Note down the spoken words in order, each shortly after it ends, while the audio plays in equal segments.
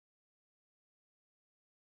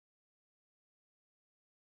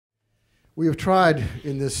We have tried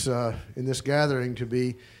in this gathering to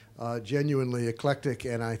be genuinely eclectic,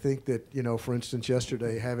 and I think that, you know, for instance,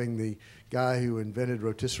 yesterday having the guy who invented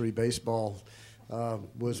rotisserie baseball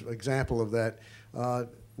was an example of that.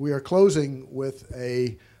 We are closing with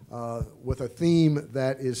a theme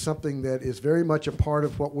that is something that is very much a part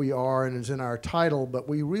of what we are and is in our title, but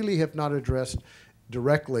we really have not addressed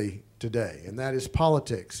directly today, and that is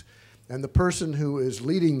politics. And the person who is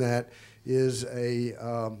leading that is a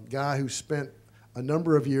guy who spent a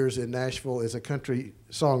number of years in Nashville as a country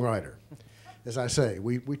songwriter. As I say,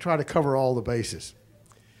 we try to cover all the bases.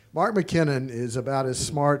 Mark McKinnon is about as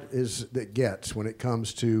smart as it gets when it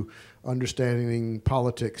comes to understanding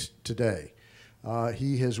politics today.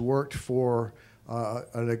 He has worked for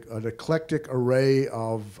an eclectic array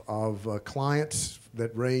of clients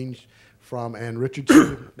that range from Ann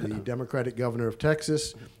Richardson, the Democratic governor of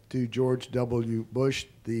Texas, to George W. Bush,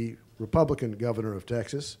 the Republican governor of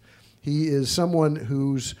Texas. He is someone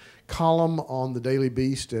whose column on the Daily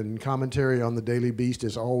Beast and commentary on the Daily Beast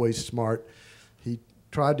is always smart. He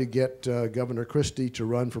tried to get Governor Christie to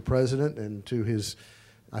run for president, and to his,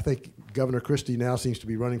 I think Governor Christie now seems to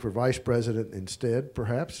be running for vice president instead,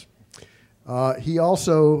 perhaps. He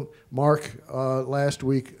also, Mark, last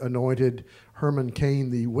week anointed Herman Cain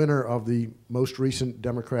the winner of the most recent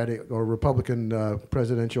Democratic or Republican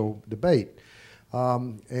presidential debate,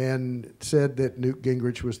 and said that Newt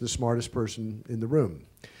Gingrich was the smartest person in the room.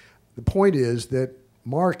 The point is that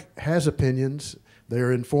Mark has opinions. They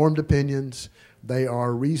are informed opinions. They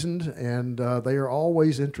are reasoned, and they are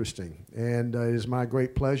always interesting. And it is my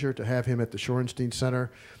great pleasure to have him at the Shorenstein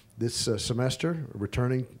Center this semester,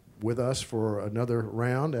 returning with us for another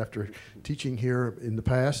round after teaching here in the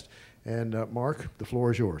past. And Mark, the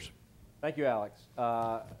floor is yours. Thank you, Alex.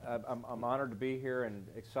 I'm honored to be here and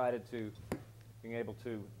excited to being able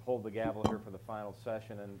to hold the gavel here for the final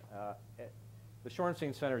session. And the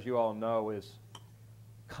Shorenstein Center, as you all know, is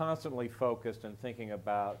constantly focused and thinking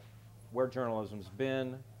about where journalism's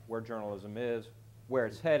been, where journalism is, where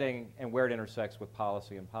it's heading, and where it intersects with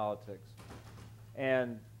policy and politics.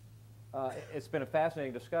 And it's been a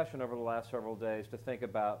fascinating discussion over the last several days to think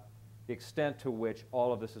about the extent to which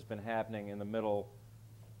all of this has been happening in the middle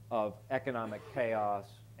of economic chaos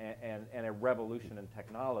and a revolution in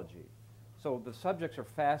technology. So the subjects are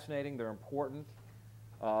fascinating, they're important,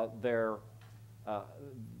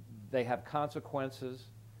 they have consequences.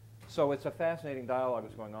 So it's a fascinating dialogue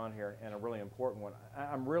that's going on here, and a really important one.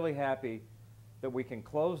 I'm really happy that we can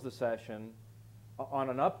close the session on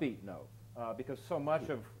an upbeat note, because so much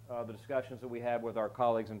of the discussions that we had with our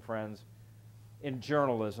colleagues and friends in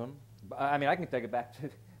journalism, I mean, I can take it back to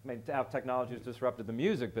how technology has disrupted the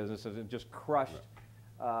music business and just crushed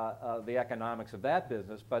the economics of that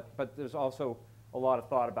business, but there's also a lot of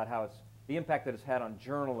thought about how the impact that it's had on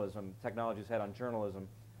journalism, technology has had on journalism,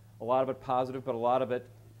 a lot of it positive, but a lot of it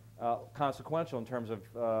consequential in terms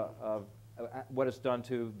of what it's done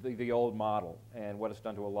to the old model and what it's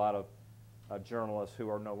done to a lot of journalists who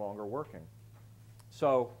are no longer working.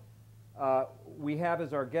 So we have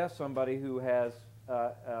as our guest somebody who has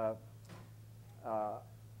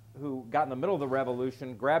who got in the middle of the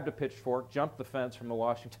revolution, grabbed a pitchfork, jumped the fence from the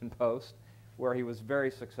Washington Post, where he was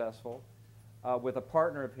very successful, with a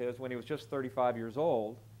partner of his when he was just 35 years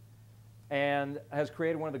old, and has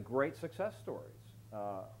created one of the great success stories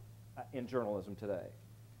in journalism today,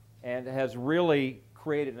 and has really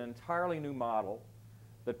created an entirely new model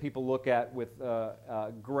that people look at with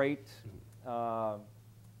great,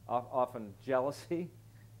 often jealousy,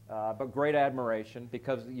 but great admiration,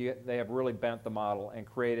 because they have really bent the model and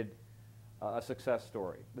created a success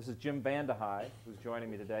story. This is Jim VandeHei, who's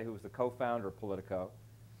joining me today, who was the co-founder of Politico.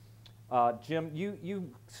 Jim, you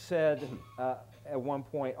said at one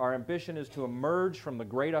point, our ambition is to emerge from the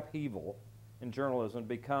great upheaval in journalism and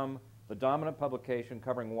become the dominant publication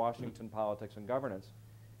covering Washington politics and governance.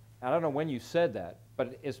 I don't know when you said that,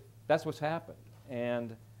 but that's what's happened.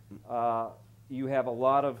 And you have a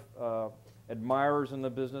lot of admirers in the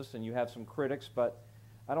business, and you have some critics, but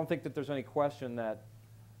I don't think that there's any question that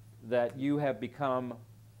you have become,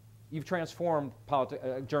 you've transformed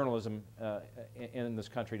journalism in this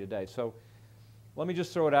country today. So let me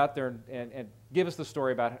just throw it out there and give us the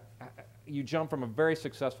story about you jumped from a very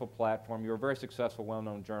successful platform, you're a very successful,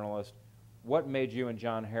 well-known journalist. What made you and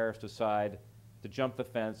John Harris decide to jump the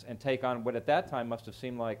fence and take on what at that time must have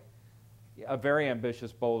seemed like a very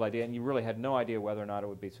ambitious, bold idea, and you really had no idea whether or not it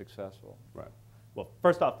would be successful? Right. Well,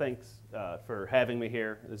 first off, thanks for having me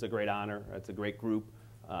here. It's a great honor. It's a great group.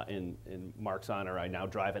 In Mark's honor, I now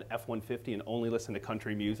drive an F-150 and only listen to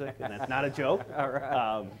country music, and that's not a joke. All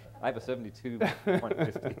right. I have a 72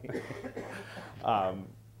 150.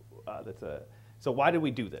 So why did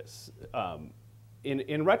we do this?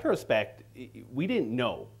 In retrospect, we didn't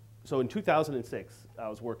know. So in 2006, I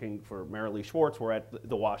was working for Marilee Schwartz. We're at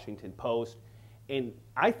the Washington Post. And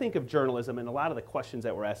I think of journalism, and a lot of the questions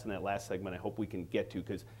that were asked in that last segment I hope we can get to,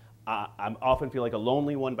 because I often feel like a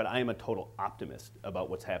lonely one, but I am a total optimist about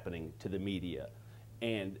what's happening to the media.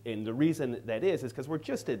 And the reason that is because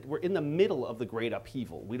we're in the middle of the great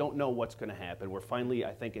upheaval. We don't know what's going to happen. We're finally,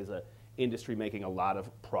 I think, as an industry, making a lot of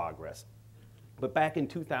progress. But back in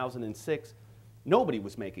 2006, nobody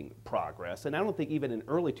was making progress. And I don't think even in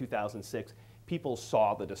early 2006, people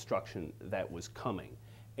saw the destruction that was coming.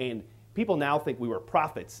 And people now think we were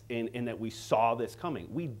prophets in that we saw this coming.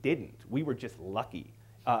 We didn't. We were just lucky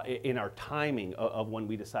in our timing of when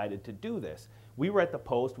we decided to do this. We were at the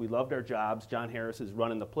Post. We loved our jobs. John Harris is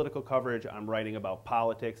running the political coverage. I'm writing about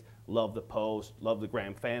politics. Love the Post. Love the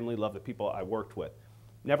Graham family. Love the people I worked with.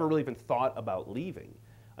 Never really even thought about leaving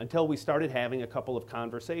until we started having a couple of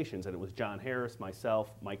conversations. And it was John Harris,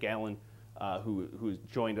 myself, Mike Allen, who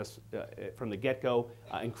joined us from the get-go,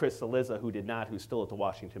 and Chris Cillizza, who did not, who's still at the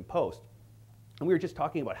Washington Post. And we were just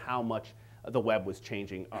talking about how much the web was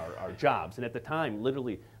changing our jobs. And at the time,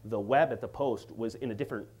 literally, the web at the Post was in a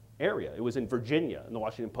different area. It was in Virginia, and the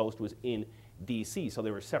Washington Post was in D.C., so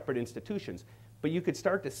they were separate institutions. But you could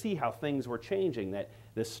start to see how things were changing, that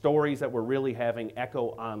the stories that were really having echo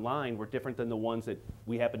online were different than the ones that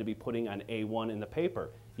we happened to be putting on A1 in the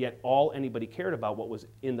paper. Yet all anybody cared about what was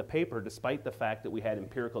in the paper, despite the fact that we had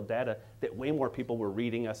empirical data that way more people were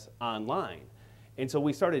reading us online. And so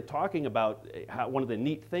we started talking about how one of the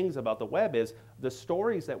neat things about the web is the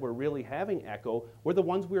stories that were really having echo were the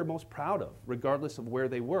ones we were most proud of, regardless of where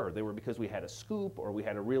they were. They were because we had a scoop, or we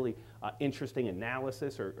had a really interesting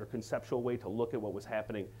analysis or conceptual way to look at what was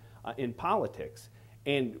happening in politics.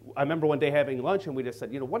 And I remember one day having lunch, and we just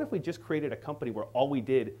said, you know, what if we just created a company where all we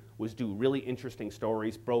did was do really interesting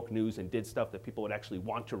stories, broke news, and did stuff that people would actually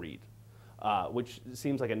want to read, which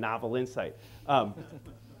seems like a novel insight.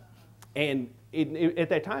 And at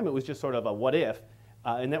that time, it was just sort of a what if,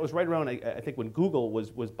 and that was right around, I think, when Google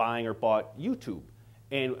was buying or bought YouTube.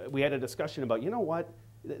 And we had a discussion about, you know what,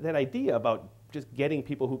 that idea about just getting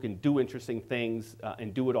people who can do interesting things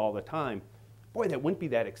and do it all the time, boy, that wouldn't be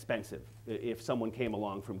that expensive if someone came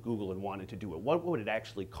along from Google and wanted to do it. What would it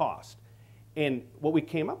actually cost? And what we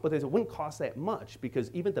came up with is it wouldn't cost that much,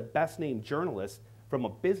 because even the best named journalists, from a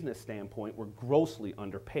business standpoint, were grossly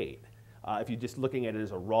underpaid. If you're just looking at it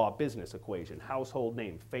as a raw business equation, household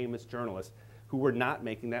name, famous journalists who were not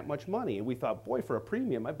making that much money. And we thought, boy, for a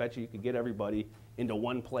premium, I bet you could get everybody into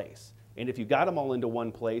one place. And if you got them all into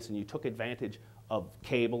one place and you took advantage of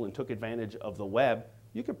cable and took advantage of the web,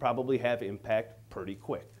 you could probably have impact pretty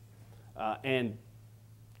quick. And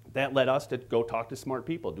that led us to go talk to smart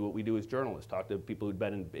people, do what we do as journalists, talk to people who'd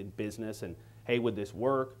been in business, and hey, would this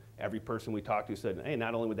work? Every person we talked to said, hey,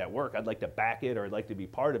 not only would that work, I'd like to back it, or I'd like to be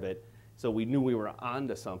part of it. So we knew we were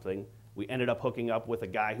onto something. We ended up hooking up with a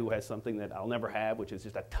guy who has something that I'll never have, which is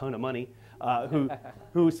just a ton of money,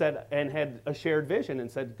 who said, and had a shared vision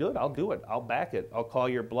and said, good, I'll do it. I'll back it. I'll call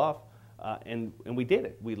your bluff. And we did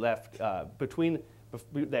it. We left between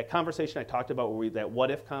that conversation I talked about, that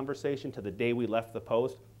what if conversation, to the day we left the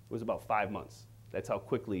Post, was about 5 months. That's how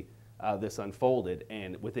quickly this unfolded.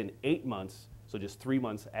 And within 8 months, so just 3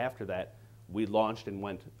 months after that, we launched and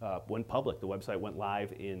went public. The website went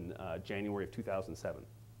live in January of 2007,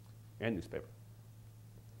 and newspaper.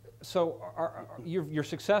 So you're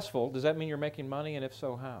successful. Does that mean you're making money, and if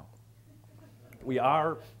so, how? We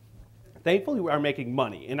are, thankfully, we are making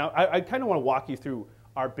money. And I kind of want to walk you through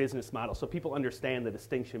our business model so people understand the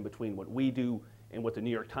distinction between what we do and what the New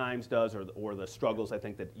York Times does, or the struggles, I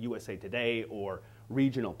think, that USA Today or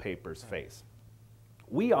regional papers face.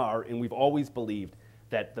 We are, and we've always believed,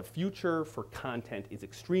 that the future for content is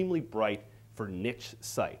extremely bright for niche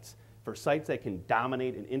sites, for sites that can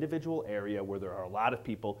dominate an individual area where there are a lot of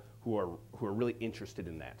people who are really interested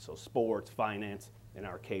in that. So sports, finance, in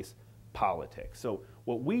our case, politics. So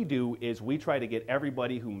what we do is we try to get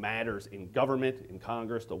everybody who matters in government, in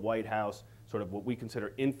Congress, the White House, sort of what we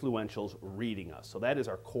consider influentials, reading us. So that is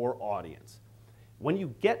our core audience. When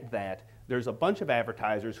you get that, there's a bunch of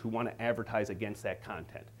advertisers who want to advertise against that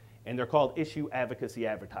content. And they're called issue advocacy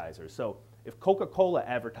advertisers. So if Coca-Cola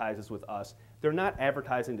advertises with us, they're not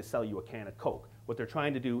advertising to sell you a can of Coke. What they're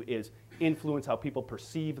trying to do is influence how people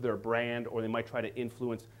perceive their brand, or they might try to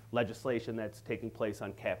influence legislation that's taking place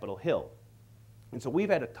on Capitol Hill. And so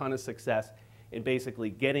we've had a ton of success in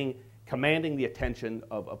basically commanding the attention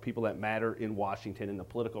of people that matter in Washington, in the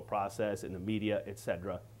political process, in the media, et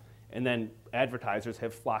cetera. And then advertisers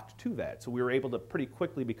have flocked to that. So we were able to pretty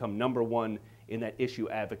quickly become #1 in that issue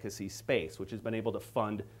advocacy space, which has been able to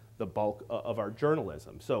fund the bulk of our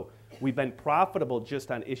journalism. So we've been profitable just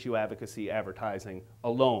on issue advocacy advertising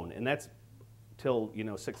alone, and that's till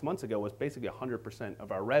 6 months ago was basically 100%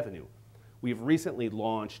 of our revenue. We've recently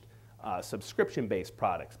launched subscription-based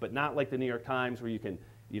products, but not like the New York Times where you can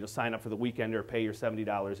sign up for the Weekender, pay your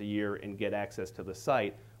 $70 a year and get access to the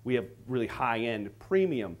site. We have really high-end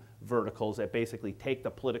premium verticals that basically take the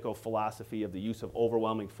Politico philosophy of the use of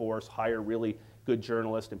overwhelming force, hire really good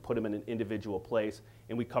journalists and put them in an individual place,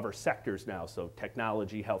 and we cover sectors now, so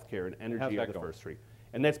technology, healthcare, and energy are the first three.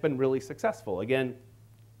 And that's been really successful. Again,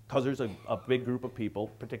 because there's a big group of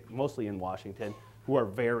people, mostly in Washington, who are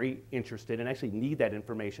very interested and actually need that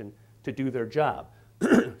information to do their job.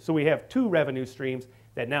 So we have two revenue streams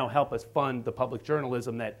that now help us fund the public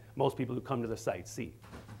journalism that most people who come to the site see.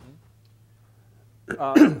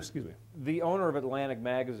 Excuse me. The owner of Atlantic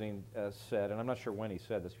Magazine said, and I'm not sure when he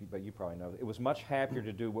said this, but you probably know, it was much happier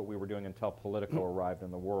to do what we were doing until Politico arrived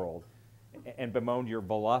in the world and bemoaned your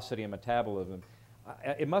velocity and metabolism.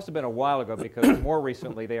 It must have been a while ago because more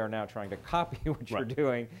recently they are now trying to copy what you're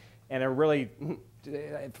doing and are really,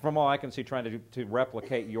 from all I can see, trying to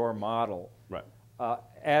replicate your model. Right.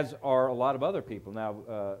 As are a lot of other people.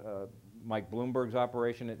 Now, Mike Bloomberg's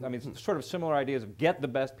operation, I mean, it's sort of similar ideas of get the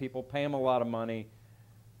best people, pay them a lot of money,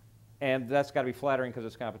 and that's got to be flattering because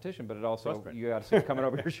it's competition, but it also, you got to see it coming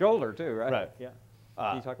over your shoulder too, right? Right. Yeah.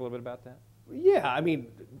 Can you talk a little bit about that? Yeah, I mean,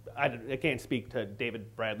 I can't speak to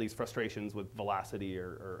David Bradley's frustrations with velocity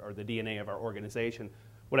or the DNA of our organization.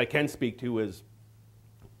 What I can speak to is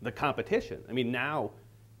the competition. I mean, now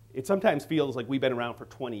it sometimes feels like we've been around for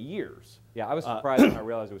 20 years. Yeah, I was surprised when I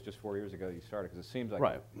realized it was just 4 years ago you started, because it seems like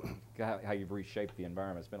right. how you've reshaped the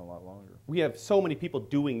environment. It's been a lot longer. We have so many people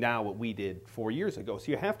doing now what we did 4 years ago,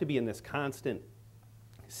 so you have to be in this constant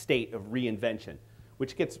state of reinvention,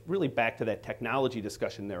 which gets really back to that technology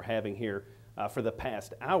discussion they're having here for the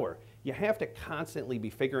past hour. You have to constantly be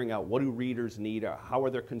figuring out what do readers need, or how are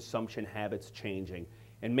their consumption habits changing,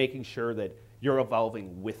 and making sure that you're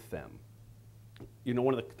evolving with them.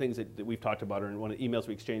 One of the things that we've talked about, or in one of the emails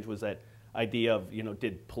we exchanged, was that idea of,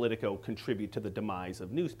 did Politico contribute to the demise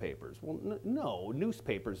of newspapers? Well, no,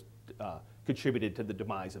 newspapers contributed to the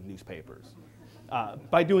demise of newspapers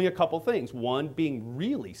by doing a couple things. One, being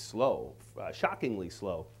really slow, shockingly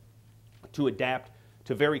slow, to adapt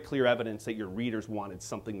to very clear evidence that your readers wanted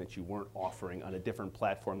something that you weren't offering on a different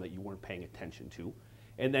platform that you weren't paying attention to,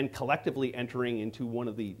 and then collectively entering into one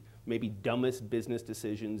of the maybe dumbest business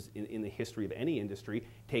decisions in the history of any industry.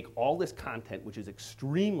 Take all this content, which is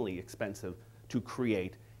extremely expensive to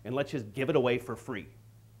create, and let's just give it away for free,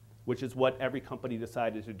 which is what every company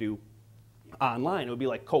decided to do online. It would be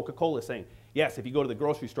like Coca-Cola saying, yes, if you go to the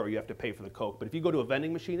grocery store, you have to pay for the Coke, but if you go to a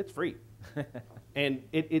vending machine, it's free. And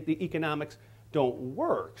the economics don't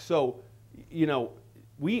work. So,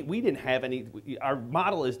 we didn't have any, our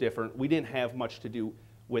model is different. We didn't have much to do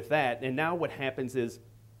with that. And now what happens is,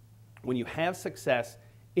 when you have success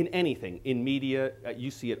in anything, in media, you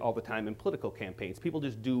see it all the time in political campaigns. People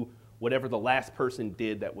just do whatever the last person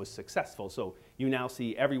did that was successful. So you now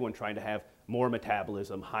see everyone trying to have more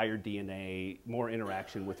metabolism, higher DNA, more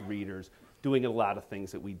interaction with readers, doing a lot of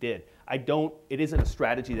things that we did. It isn't a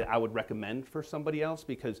strategy that I would recommend for somebody else,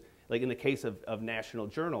 because like in the case of National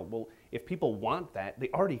Journal, well, if people want that, they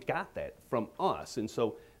already got that from us. And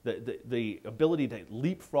so the ability to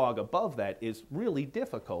leapfrog above that is really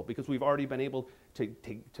difficult, because we've already been able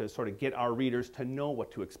to sort of get our readers to know what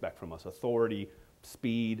to expect from us. Authority,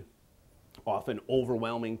 speed, often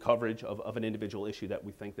overwhelming coverage of an individual issue that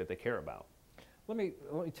we think that they care about. Let me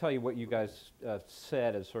tell you what you guys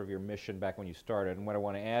said as sort of your mission back when you started, and what I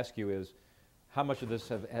want to ask you is, how much of this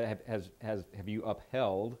have you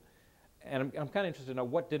upheld? And I'm kind of interested to know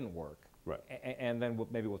what didn't work. Right. And then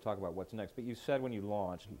maybe we'll talk about what's next. But you said when you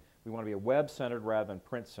launched, we want to be a web-centered rather than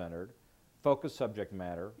print-centered, focused subject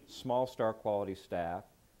matter, small star quality staff,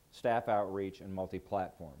 staff outreach, and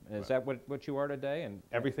multi-platform. And is that what you are today? And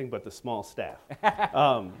everything but the small staff.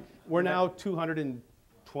 We're now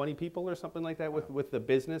 220 people or something like that with the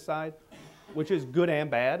business side, which is good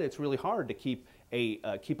and bad. It's really hard to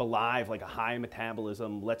keep alive like a high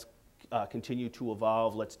metabolism. Let's continue to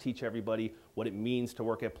evolve. Let's teach everybody what it means to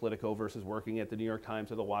work at Politico versus working at the New York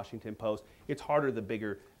Times or the Washington Post. It's harder the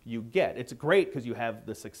bigger you get. It's great because you have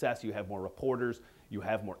the success, you have more reporters, you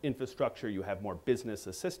have more infrastructure, you have more business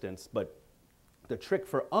assistants. But the trick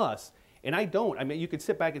for us, and I mean, you could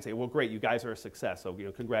sit back and say, well, great, you guys are a success, so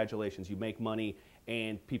congratulations, you make money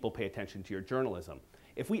and people pay attention to your journalism.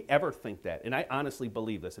 If we ever think that, and I honestly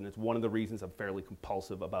believe this, and it's one of the reasons I'm fairly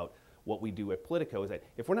compulsive about what we do at Politico, is that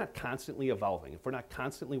if we're not constantly evolving, if we're not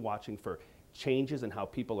constantly watching for changes in how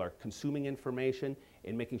people are consuming information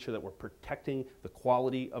and making sure that we're protecting the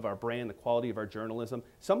quality of our brand, the quality of our journalism,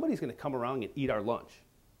 somebody's going to come around and eat our lunch.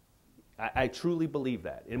 I truly believe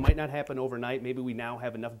that. It might not happen overnight. Maybe we now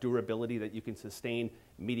have enough durability that you can sustain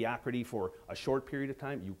mediocrity for a short period of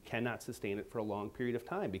time. You cannot sustain it for a long period of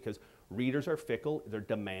time because readers are fickle, they're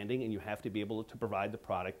demanding, and you have to be able to provide the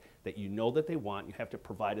product that you know that they want. You have to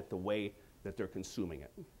provide it the way that they're consuming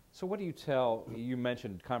it. So what do you tell, you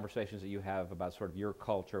mentioned conversations that you have about sort of your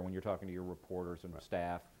culture when you're talking to your reporters and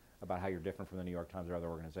staff about how you're different from the New York Times or other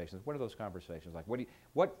organizations. What are those conversations like?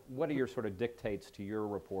 What are your sort of dictates to your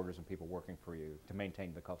reporters and people working for you to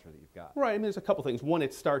maintain the culture that you've got? Right, I mean, there's a couple things. One,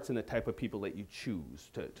 it starts in the type of people that you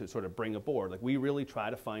choose to sort of bring aboard. Like, we really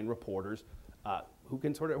try to find reporters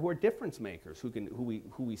who are difference makers, who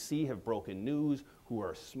we see have broken news, who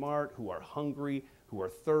are smart, who are hungry, who are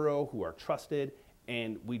thorough, who are trusted,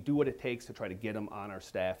 and we do what it takes to try to get them on our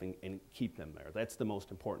staff and keep them there. That's the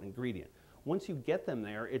most important ingredient. Once you get them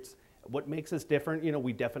there, it's what makes us different. You know,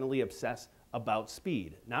 we definitely obsess about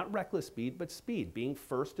speed, not reckless speed, but speed. Being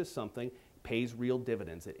first to something pays real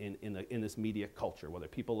dividends in this media culture, whether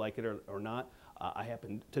people like it or not. I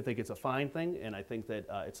happen to think it's a fine thing, and I think that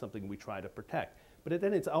it's something we try to protect. But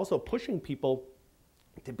then it's also pushing people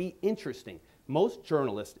to be interesting. Most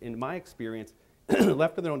journalists, in my experience,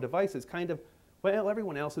 left to their own devices, kind of, well,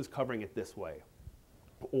 everyone else is covering it this way.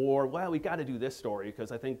 Or, well, we got to do this story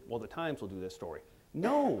because I think, well, the Times will do this story.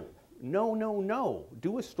 No, no, no, no.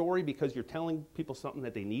 Do a story because you're telling people something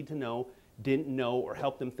that they need to know, didn't know, or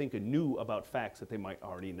help them think anew about facts that they might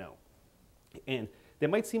already know. And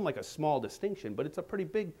that might seem like a small distinction, but it's a pretty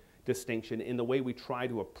big distinction in the way we try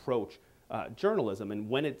to approach journalism. And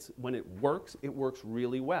when it works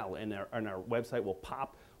really well. And our website will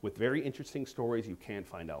pop with very interesting stories you can't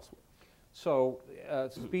find elsewhere. So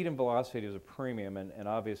speed and velocity is a premium, and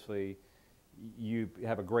obviously you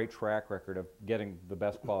have a great track record of getting the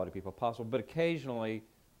best quality people possible, but occasionally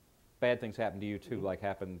bad things happen to you too, like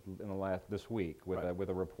happened in this week with, right, with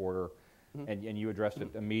a reporter, and you addressed it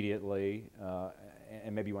immediately,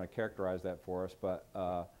 and maybe you want to characterize that for us, but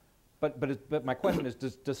my question is,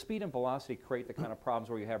 does speed and velocity create the kind of problems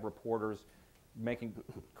where you have reporters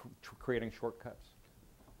creating shortcuts?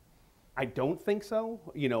 I don't think so.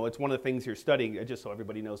 You know, it's one of the things you're studying. Just so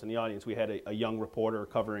everybody knows in the audience, we had a young reporter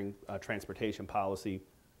covering transportation policy,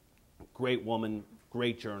 great woman,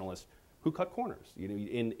 great journalist, who cut corners. You know,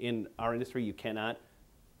 in our industry, you can't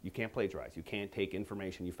plagiarize. You can't take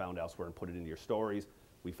information you found elsewhere and put it into your stories.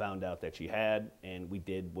 We found out that she had, and we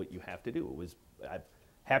did what you have to do. I'm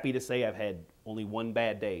happy to say I've had only one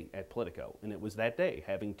bad day at Politico, and it was that day,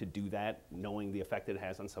 having to do that, knowing the effect it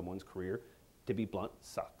has on someone's career. To be blunt,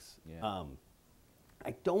 sucks. Yeah.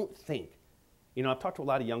 I don't think, you know, I've talked to a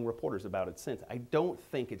lot of young reporters about it since. I don't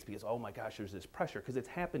think it's because, oh my gosh, there's this pressure, because it's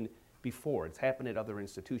happened before. It's happened at other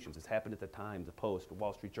institutions. It's happened at the Times, the Post, the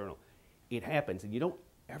Wall Street Journal. It happens, and you don't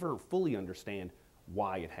ever fully understand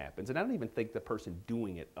why it happens. And I don't even think the person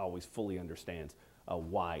doing it always fully understands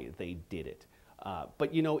why they did it.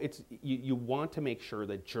 But you know, you want to make sure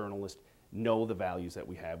that journalists know the values that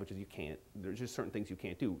we have, which is there's just certain things you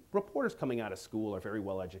can't do. Reporters coming out of school are very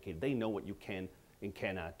well educated. They know what you can and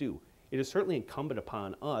cannot do. It is certainly incumbent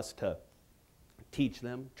upon us to teach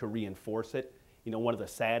them, to reinforce it. You know, one of the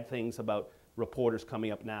sad things about reporters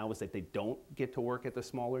coming up now is that they don't get to work at the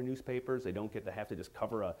smaller newspapers. They don't get to have to just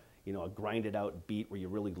cover a grinded out beat where you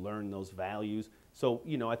really learn those values. So,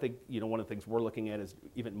 you know, I think, you know, one of the things we're looking at is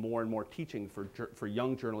even more and more teaching for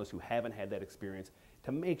young journalists who haven't had that experience,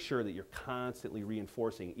 to make sure that you're constantly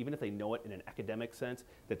reinforcing, even if they know it in an academic sense,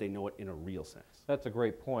 that they know it in a real sense. That's a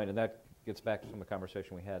great point, and that gets back to some of the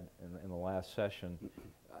conversation we had in the last session.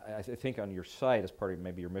 I think on your site, as part of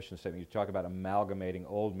maybe your mission statement, you talk about amalgamating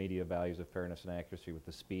old media values of fairness and accuracy with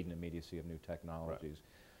the speed and immediacy of new technologies.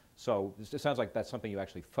 Right. So it sounds like that's something you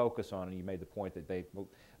actually focus on, and you made the point that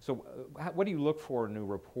so what do you look for in new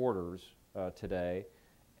reporters today?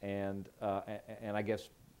 And I guess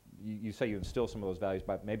you say you instill some of those values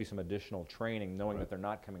by maybe some additional training, knowing that they're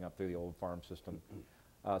not coming up through the old farm system.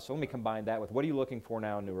 So let me combine that with what are you looking for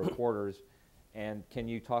now in new reporters, and can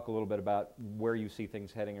you talk a little bit about where you see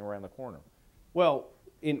things heading around the corner? Well,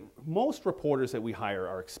 in most reporters that we hire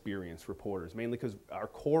are experienced reporters, mainly because our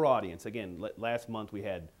core audience, again, last month we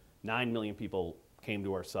had 9 million people came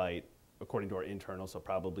to our site, according to our internals, so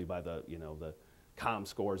probably by the com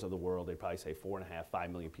scores of the world, they'd probably say 4.5,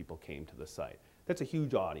 5 million people came to the site. That's a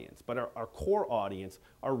huge audience, but our core audience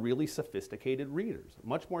are really sophisticated readers,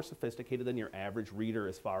 much more sophisticated than your average reader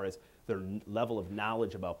as far as their level of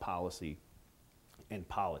knowledge about policy and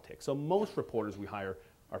politics. So most reporters we hire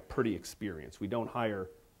are pretty experienced. We don't hire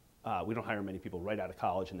We don't hire many people right out of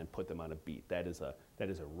college and then put them on a beat. That is a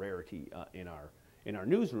rarity in our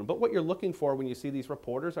newsroom. But what you're looking for when you see these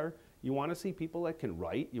reporters are, you want to see people that can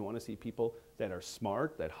write. You want to see people that are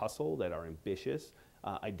smart, that hustle, that are ambitious.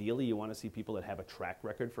 Ideally, you want to see people that have a track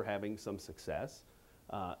record for having some success.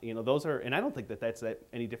 Those are, and I don't think that's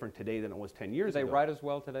any different today than it was 10 years ago. Do they write as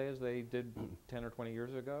well today as they did 10 or 20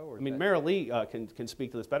 yeyears ago? Or I mean, Mary Lee can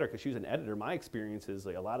speak to this better because she was an editor. My experience is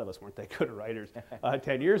like, a lot of us weren't that good at writers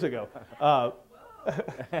 10 years ago. At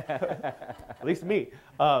least me.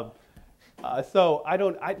 So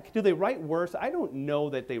do they write worse? I don't know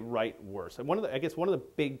that they write worse. And I guess one of the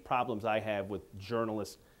big problems I have with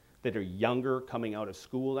journalists that are younger coming out of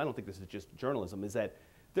school, I don't think this is just journalism, is that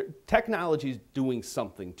technology is doing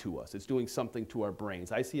something to us. It's doing something to our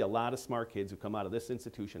brains. I see a lot of smart kids who come out of this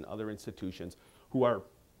institution, other institutions, who are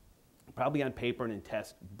probably on paper and in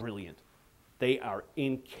test brilliant. They are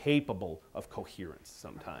incapable of coherence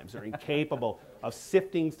sometimes. They're incapable of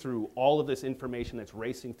sifting through all of this information that's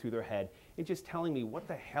racing through their head and just telling me, what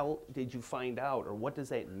the hell did you find out, or what does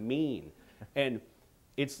that mean? And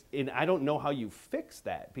I don't know how you fix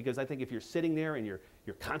that, because I think if you're sitting there and you're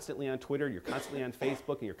constantly on Twitter, you're constantly on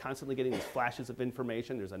Facebook, and you're constantly getting these flashes of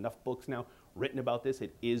information, there's enough books now written about this,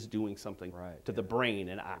 it is doing something to the brain.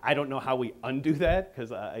 And I don't know how we undo that,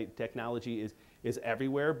 because technology is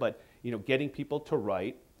everywhere, but getting people to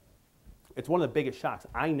write, it's one of the biggest shocks.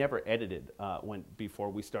 I never edited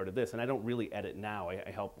before we started this, and I don't really edit now.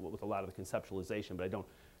 I help with a lot of the conceptualization, but I don't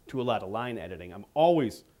do a lot of line editing. I'm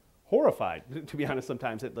always horrified, to be honest,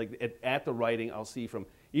 sometimes at the writing. I'll see from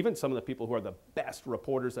even some of the people who are the best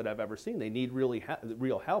reporters that I've ever seen, they need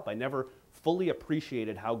real help. I never fully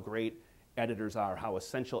appreciated how great editors are, how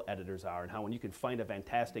essential editors are, and how when you can find a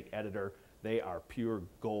fantastic editor, they are pure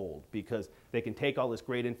gold, because they can take all this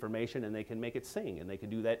great information and they can make it sing, and they can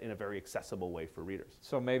do that in a very accessible way for readers.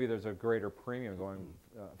 So maybe there's a greater premium going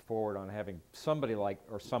forward on having somebody like,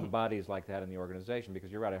 or some bodies like that in the organization, because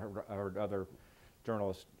you're right, I heard other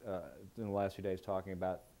journalists in the last few days talking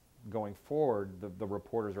about going forward, the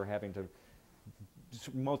reporters are having to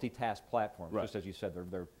multitask platforms, just as you said,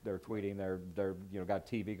 they're tweeting, they're got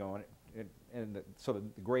TV going, so the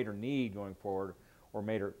greater need going forward, or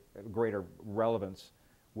greater relevance,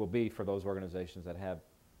 will be for those organizations that have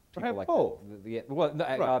people like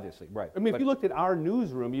that. Obviously, right. I mean, if you looked at our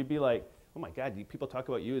newsroom, you'd be like, oh my God, people talk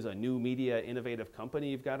about you as a new media innovative company.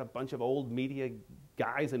 You've got a bunch of old media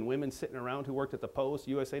guys and women sitting around who worked at the Post,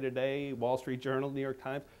 USA Today, Wall Street Journal, New York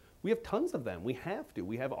Times. We have tons of them. We have to.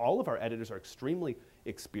 We have all of our editors are extremely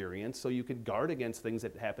experienced, so you can guard against things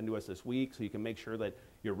that happened to us this week, so you can make sure that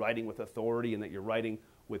you're writing with authority and that you're writing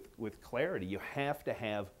with clarity. You have to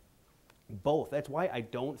have both. That's why I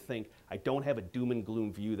don't have a doom and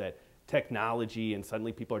gloom view that technology and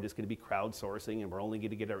suddenly people are just going to be crowdsourcing and we're only going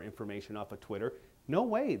to get our information off of Twitter. No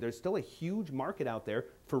way. There's still a huge market out there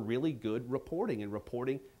for really good reporting, and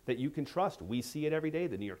reporting that you can trust. We see it every day.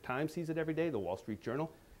 The New York Times sees it every day. The Wall Street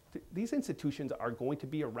Journal. These institutions are going to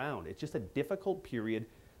be around. It's just a difficult period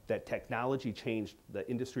that technology changed the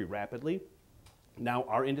industry rapidly. Now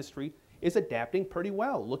our industry is adapting pretty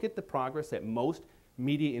well. Look at the progress that most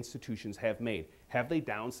media institutions have made. Have they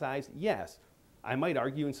downsized? Yes. I might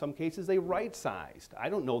argue in some cases they right-sized. I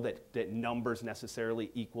don't know that numbers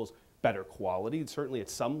necessarily equals better quality. Certainly at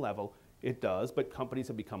some level it does, but companies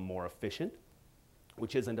have become more efficient,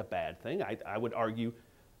 which isn't a bad thing. I would argue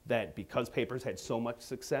that because papers had so much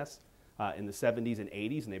success in the 70s and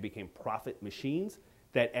 80s and they became profit machines,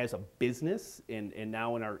 that as a business, and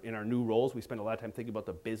now in our new roles, we spend a lot of time thinking about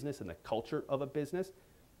the business and the culture of a business,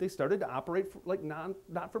 they started to operate like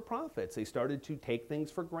not-for-profits. They started to take things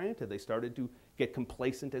for granted. They started to get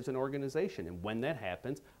complacent as an organization. And when that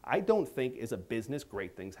happens, I don't think as a business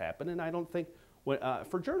great things happen, and I don't think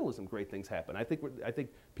for journalism great things happen. I think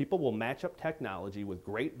people will match up technology with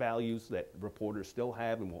great values that reporters still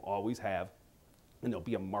have and will always have, and there'll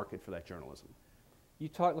be a market for that journalism.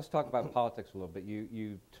 Let's talk about politics a little bit.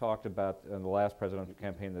 You talked about in the last presidential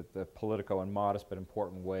campaign that the Politico, in modest but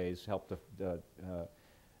important ways, helped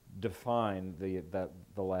define the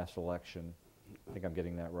last election. I think I'm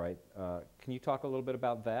getting that right. Can you talk a little bit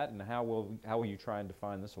about that, and how will you try and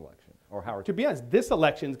define this election? Or how? To be honest, this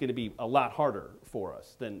election is going to be a lot harder for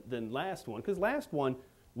us than last one, because last one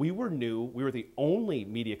we were new. We were the only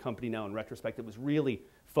media company now in retrospect that was really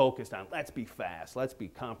focused on let's be fast, let's be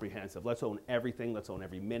comprehensive, let's own everything, let's own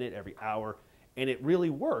every minute, every hour, and it really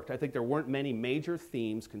worked. I think there weren't many major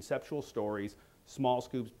themes, conceptual stories, small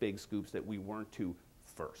scoops, big scoops that we weren't to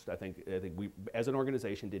first. I think we, as an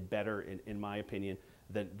organization, did better, in my opinion,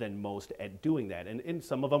 than most at doing that. And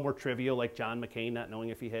some of them were trivial, like John McCain not knowing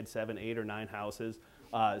if he had 7, 8, or 9 houses.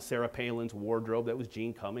 Sarah Palin's wardrobe, that was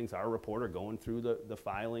Gene Cummings, our reporter, going through the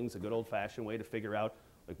filings, a good old-fashioned way to figure out,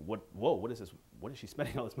 like, what is this? What is she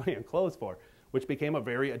spending all this money on clothes for? Which became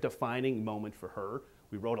a defining moment for her.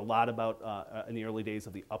 We wrote a lot about, in the early days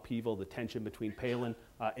of the upheaval, the tension between Palin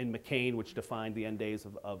and McCain, which defined the end days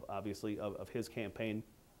of his campaign.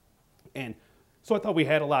 And so I thought we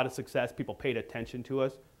had a lot of success. People paid attention to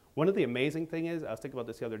us. One of the amazing things is, I was thinking about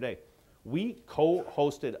this the other day, we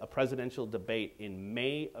co-hosted a presidential debate in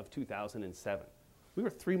May of 2007. We were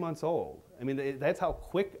 3 months old. I mean, that's how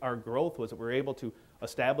quick our growth was, that we were able to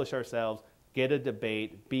establish ourselves, get a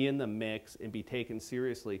debate, be in the mix, and be taken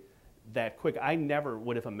seriously that quick. I never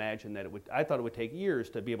would have imagined that I thought it would take years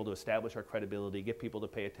to be able to establish our credibility, get people to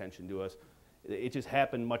pay attention to us. It just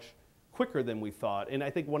happened much quicker than we thought. And I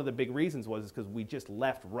think one of the big reasons was because we just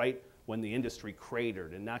left right when the industry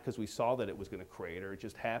cratered, and not because we saw that it was going to crater. It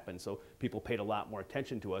just happened. So people paid a lot more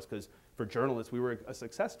attention to us, because for journalists, we were a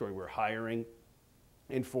success story. We were hiring,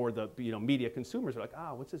 and for the media consumers, they're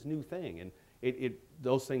like, what's this new thing? And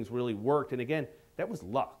those things really worked. And again, that was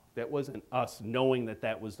luck. That wasn't us knowing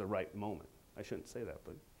that was the right moment. I shouldn't say that,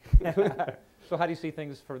 but. So how do you see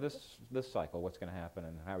things for this cycle? What's going to happen,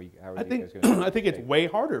 and how are you guys going to? I think it's way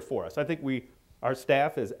harder for us. I think our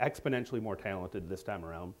staff is exponentially more talented this time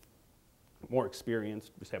around, more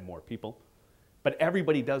experienced. We just have more people, but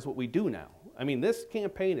everybody does what we do now. I mean, this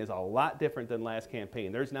campaign is a lot different than last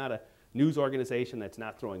campaign. There's not a news organization that's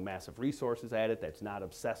not throwing massive resources at it, that's not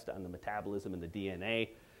obsessed on the metabolism and the DNA,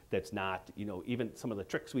 that's not, even some of the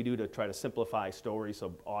tricks we do to try to simplify stories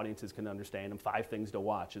so audiences can understand them. 5 things to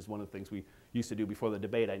watch is one of the things we used to do before the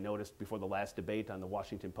debate. I noticed before the last debate on the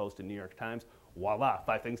Washington Post and New York Times, voila,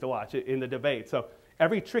 5 things to watch in the debate. So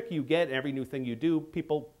every trick you get, every new thing you do,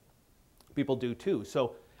 people do too.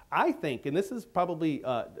 So I think, and this is probably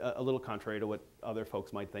a little contrary to what other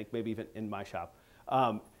folks might think, maybe even in my shop,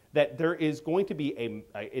 that there is going to be an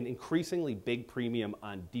increasingly big premium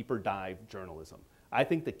on deeper dive journalism. I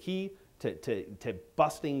think the key to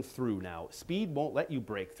busting through now, speed won't let you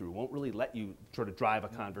break through, won't really let you sort of drive a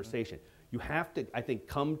conversation. You have to, I think,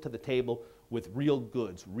 come to the table with real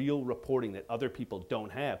goods, real reporting that other people don't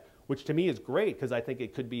have, which to me is great, because I think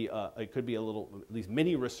it could be a little, at least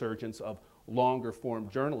mini resurgence of longer form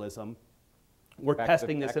journalism. We're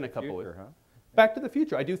testing this in a couple of ways. Back to the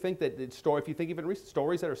future. I do think that if you think even recent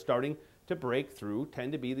stories that are starting to break through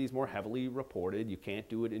tend to be these more heavily reported, you can't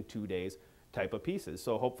do it in 2 days type of pieces.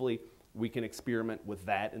 So hopefully we can experiment with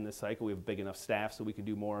that in this cycle. We have a big enough staff so we can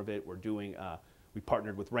do more of it. We're doing, we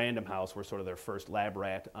partnered with Random House. We're sort of their first lab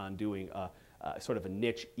rat on doing sort of a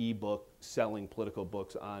niche ebook selling political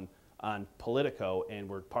books on Politico, and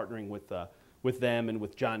we're partnering with them and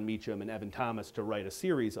with John Meacham and Evan Thomas to write a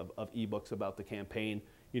series of ebooks about the campaign.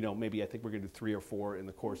 Maybe I think we're going to do 3 or 4 in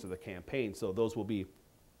the course of the campaign. So those will be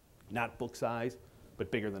not book size,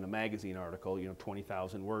 but bigger than a magazine article,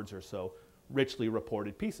 20,000 words or so, richly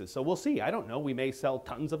reported pieces. So we'll see. I don't know. We may sell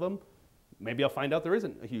tons of them. Maybe I'll find out there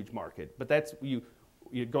isn't a huge market. But that's,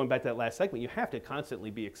 going back to that last segment, you have to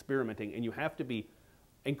constantly be experimenting, and you have to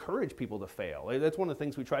encourage people to fail. That's one of the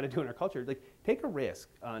things we try to do in our culture. Like, take a risk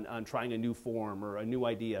on trying a new form or a new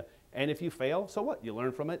idea. And if you fail, so what? You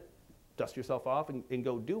learn from it, dust yourself off, and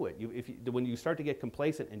go do it. When you start to get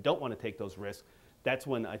complacent and don't want to take those risks, that's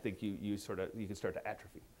when I think you can start to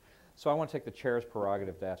atrophy. So I want to take the chair's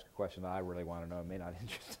prerogative to ask a question that I really want to know. It may not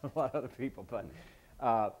interest a lot of other people, but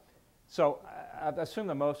so I assume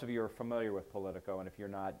that most of you are familiar with Politico, and if you're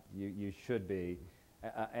not, you should be.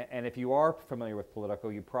 And if you are familiar with Politico,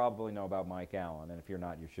 you probably know about Mike Allen, and if you're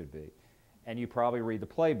not, you should be. And you probably read the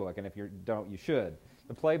playbook, and if you don't, you should.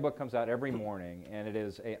 The playbook comes out every morning, and it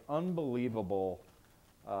is an unbelievable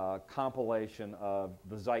compilation of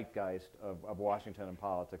the zeitgeist of Washington and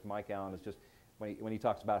politics. Mike Allen is just, when he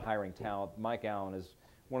talks about hiring talent, Mike Allen is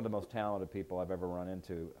one of the most talented people I've ever run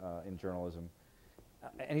into in journalism.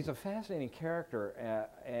 And he's a fascinating character,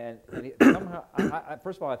 and somehow,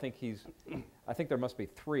 first of all, I think there must be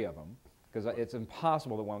 3 of them, because it's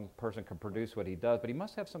impossible that one person can produce what he does, but he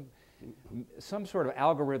must have some sort of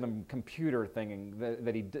algorithm computer thing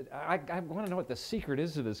that he did. I want to know what the secret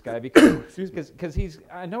is to this guy, because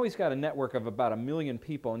I know he's got a network of about 1 million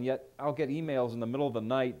people, and yet I'll get emails in the middle of the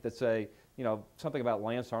night that say, something about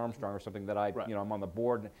Lance Armstrong or something that I'm on the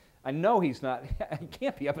board. I know he's not. He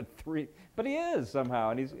can't be up at 3, but he is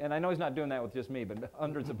somehow, and I know he's not doing that with just me, but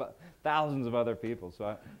thousands of other people.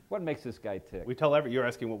 So, what makes this guy tick? We tell you're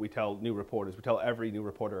asking what we tell new reporters. We tell every new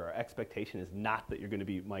reporter our expectation is not that you're going to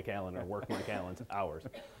be Mike Allen or work Mike Allen's hours.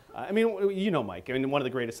 I mean, you know Mike. I mean, one of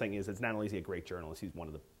the greatest things is not only is he a great journalist, he's one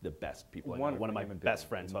of the best people. One of my best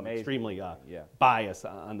friends. So I'm extremely biased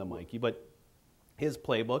on the Mikey, but his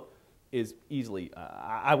playbook is easily,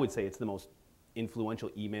 I would say, it's the most influential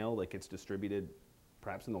email that gets distributed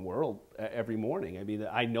perhaps in the world every morning. I mean,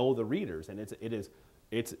 I know the readers, and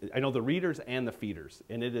I know the readers and the feeders,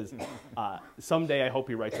 and it is, someday I hope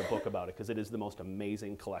he writes a book about it, because it is the most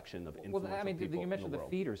amazing collection of influential people in the world. Well, I mean, you mentioned the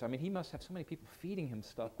feeders. I mean, he must have so many people feeding him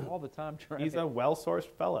stuff all the time. He's a well-sourced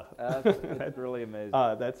fella. That's really amazing.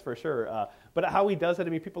 That's for sure. But how he does it, I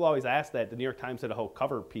mean, people always ask that. The New York Times did a whole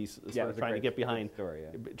cover piece sort of trying to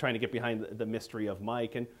get behind the mystery of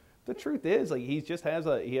Mike. And the truth is, like,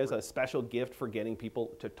 he has a special gift for getting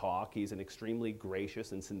people to talk. He's an extremely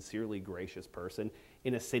gracious and sincerely gracious person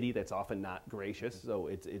in a city that's often not gracious. So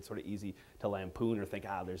it's sort of easy to lampoon or think,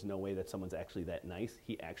 there's no way that someone's actually that nice.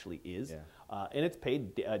 He actually is. Yeah. And it's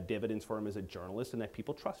paid dividends for him as a journalist, and that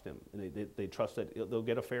people trust him. And they trust that they'll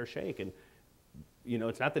get a fair shake. And you know,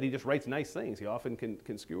 it's not that he just writes nice things. He often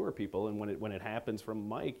can skewer people, and when it happens from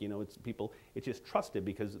Mike, you know, it's just trusted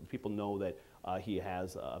because people know that he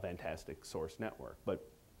has a fantastic source network. But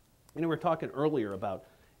you know, we were talking earlier about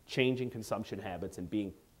changing consumption habits and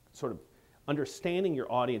being sort of understanding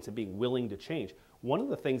your audience and being willing to change. One of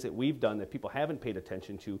the things that we've done that people haven't paid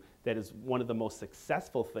attention to, that is one of the most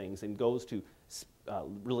successful things and goes to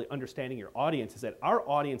really understanding your audience, is that our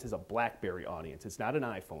audience is a BlackBerry audience. It's not an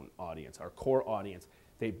iPhone audience. Our core audience,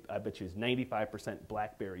 I bet you, is 95%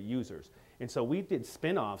 BlackBerry users. And so we did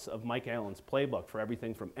spin-offs of Mike Allen's playbook for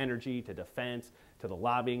everything from energy to defense to the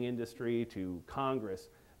lobbying industry to Congress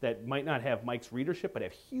that might not have Mike's readership, but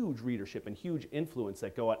have huge readership and huge influence,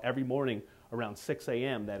 that go out every morning around 6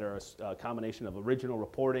 a.m. that are a combination of original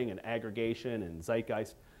reporting and aggregation and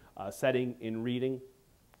zeitgeist setting in reading.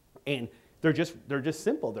 And they're just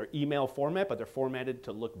simple. They're email format, but they're formatted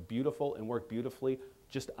to look beautiful and work beautifully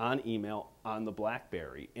just on email on the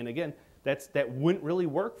BlackBerry. And again, that wouldn't really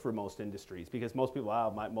work for most industries, because most people,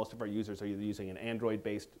 most of our users are either using an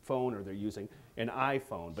Android-based phone or they're using an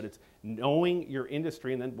iPhone. But it's knowing your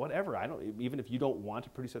industry, and then whatever, even if you don't want to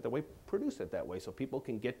produce it that way, produce it that way so people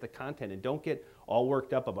can get the content and don't get all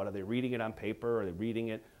worked up about, are they reading it on paper, are they reading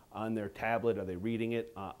it on their tablet, are they reading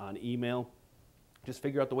it on email. Just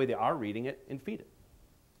figure out the way they are reading it and feed it.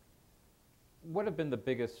 What have been the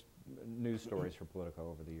biggest news stories for Politico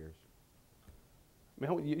over the years? I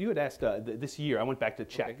mean, you had asked this year. I went back to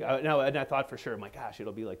check. Okay. And I thought for sure, my gosh,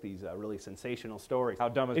 it'll be like these really sensational stories. How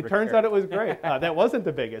dumb is it? Turns out it was great. That wasn't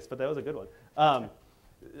the biggest, but that was a good one.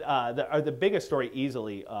 The biggest story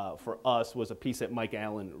easily for us was a piece that Mike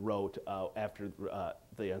Allen wrote after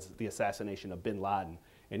the assassination of bin Laden.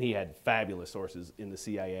 And he had fabulous sources in the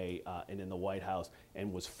CIA and in the White House,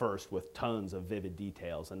 and was first with tons of vivid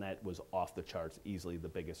details. And that was off the charts, easily the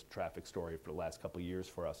biggest traffic story for the last couple of years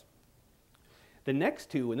for us. The next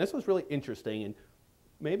two, and this was really interesting and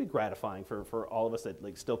maybe gratifying for all of us that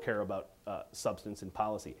still care about substance and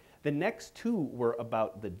policy. The next two were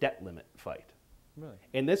about the debt limit fight. Really?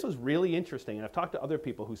 And this was really interesting, and I've talked to other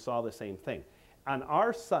people who saw the same thing. On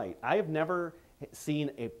our site, I have never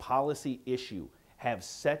seen a policy issue have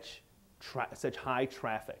such high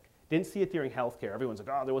traffic. Didn't see it during healthcare. Everyone's like,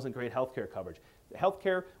 oh, there wasn't great healthcare coverage.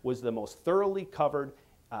 Healthcare was the most thoroughly covered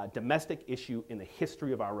domestic issue in the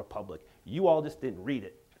history of our republic. You all just didn't read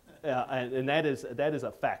it, and that is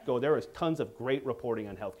a fact. There was tons of great reporting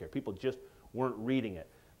on healthcare. People just weren't reading it.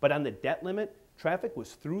 But on the debt limit, traffic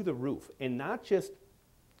was through the roof, and not just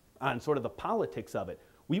on sort of the politics of it.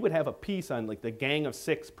 We would have a piece on like the Gang of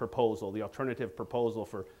Six proposal, the alternative proposal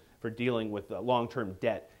for dealing with long-term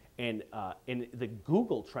debt, and the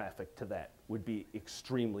Google traffic to that would be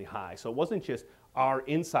extremely high. So it wasn't just our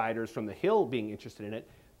insiders from the Hill being interested in it.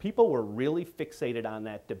 People were really fixated on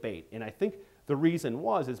that debate. And I think the reason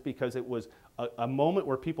is because it was a moment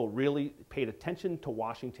where people really paid attention to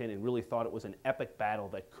Washington and really thought it was an epic battle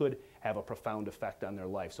that could have a profound effect on their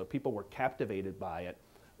life. So people were captivated by it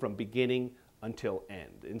from beginning until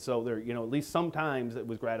end. And so there, at least sometimes it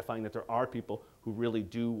was gratifying that there are people who really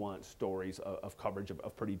do want stories of coverage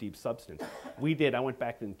of pretty deep substance. I went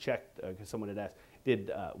back and checked, because someone had asked,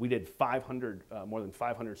 we did 500, more than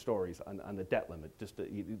 500 stories on the debt limit.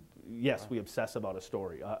 Yes, we obsess about a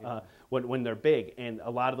story when they're big. And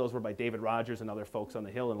a lot of those were by David Rogers and other folks on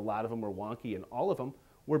the Hill, and a lot of them were wonky, and all of them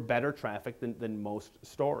were better traffic than most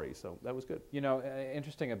stories. So that was good.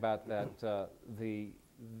 Interesting about that,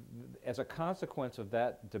 as a consequence of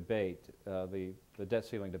that debate, the debt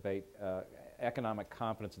ceiling debate, economic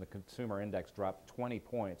confidence in the consumer index dropped 20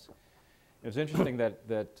 points. It was interesting that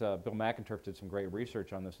Bill McInturf did some great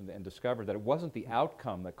research on this and discovered that it wasn't the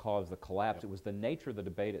outcome that caused the collapse, it was the nature of the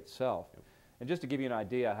debate itself. And just to give you an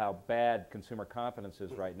idea how bad consumer confidence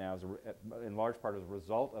is right now, in large part as a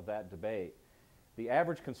result of that debate, the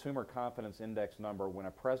average consumer confidence index number when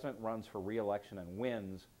a president runs for re-election and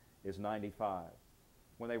wins is 95.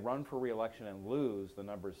 When they run for re-election and lose, the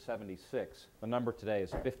number is 76. The number today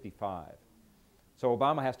is 55. So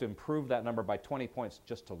Obama has to improve that number by 20 points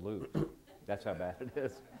just to lose. That's how bad it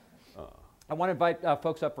is. I want to invite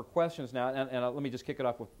folks up for questions now, and let me just kick it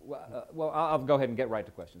off with, well, I'll go ahead and get right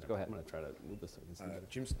to questions. Go ahead. I'm going to try to move this.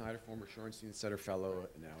 Jim Snyder, former Shorenstein Center fellow,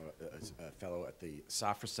 now a fellow at the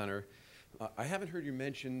Safra Center. I haven't heard you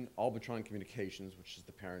mention Albitron Communications, which is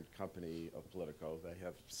the parent company of Politico. They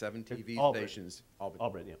have 7 TV stations.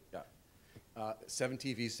 Albrit, yeah. 7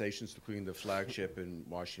 TV stations, including the flagship in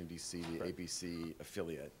Washington, D.C., the ABC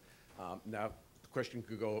affiliate. Now, the question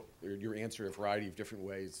could go, your answer of a variety of different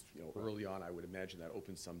ways. You know, early on, I would imagine that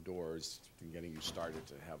opened some doors in getting you started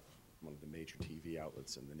to have one of the major TV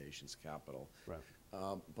outlets in the nation's capital. Right.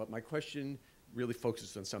 But my question really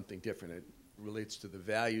focuses on something different. It relates to the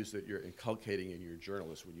values that you're inculcating in your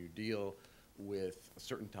journalists when you deal with a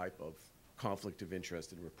certain type of conflict of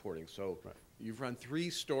interest in reporting. So you've run 3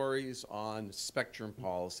 stories on spectrum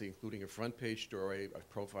policy, including a front page story, a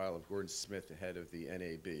profile of Gordon Smith, the head of the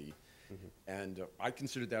NAB. And I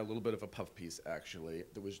considered that a little bit of a puff piece, actually.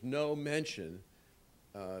 There was no mention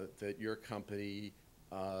that your company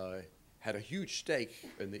had a huge stake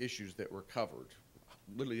in the issues that were covered.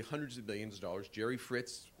 Literally hundreds of millions of dollars. Jerry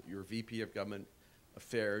Fritz, your VP of Government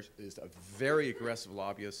Affairs, is a very aggressive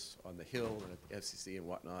lobbyist on the Hill and at the FCC and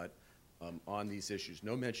whatnot on these issues.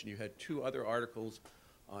 No mention. You had 2 other articles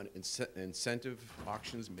on incentive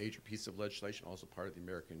auctions, major piece of legislation, also part of the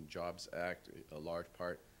American Jobs Act, a large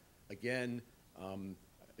part. Again,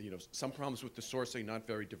 you know, some problems with the sourcing, not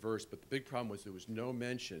very diverse, but the big problem was there was no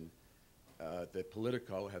mention that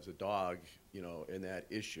Politico has a dog, you know, in that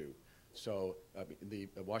issue. So the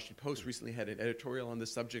Washington Post recently had an editorial on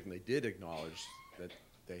this subject, and they did acknowledge that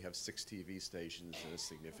they have 6 TV stations and a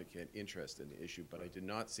significant interest in the issue, but I did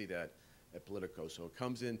not see that at Politico. So it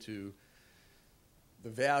comes into the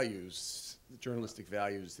values, the journalistic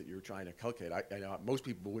values that you're trying to inculcate. I know most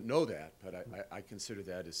people wouldn't know that, but I consider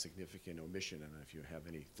that a significant omission. I don't know if you have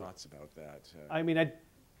any thoughts about that. I mean,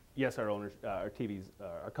 yes, our owners, our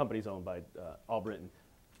company's owned by Albritton.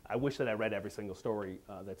 I wish that I read every single story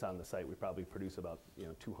that's on the site. We probably produce about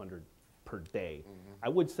 200 per day. I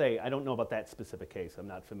would say, I don't know about that specific case. I'm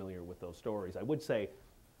not familiar with those stories. I would say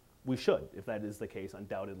we should, if that is the case,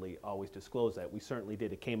 undoubtedly always disclose that. We certainly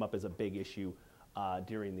did. It came up as a big issue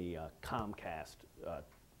during the Comcast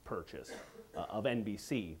purchase of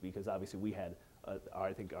NBC, because obviously we had,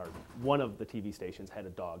 I think one of the TV stations had a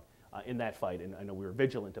dog in that fight, and I know we were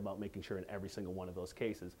vigilant about making sure in every single one of those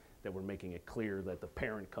cases that we're making it clear that the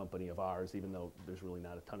parent company of ours, even though there's really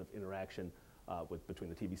not a ton of interaction between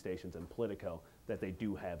the TV stations and Politico, that they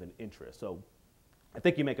do have an interest. So I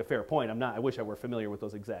think you make a fair point. I wish I were familiar with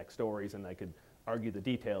those exact stories and I could argue the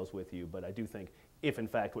details with you, but I do think if in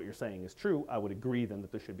fact what you're saying is true, I would agree then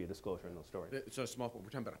that there should be a disclosure in those stories. It's not a small point.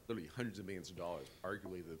 We're talking about literally hundreds of millions of dollars.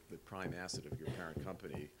 Arguably the prime asset of your parent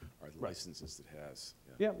company are the licenses it has.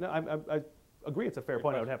 Yeah, no, I agree it's a fair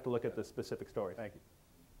point. I would have to look at the specific story. Thank you.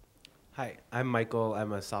 Hi, I'm Michael.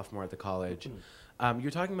 I'm a sophomore at the college.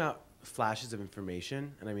 You're talking about flashes of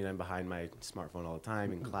information, and I mean, I'm behind my smartphone all the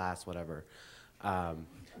time, in class, whatever,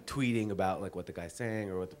 tweeting about like what the guy's saying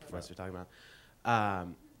or what the professor's talking about.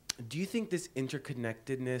 Do you think this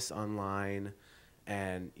interconnectedness online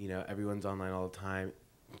and, everyone's online all the time,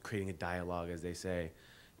 creating a dialogue, as they say,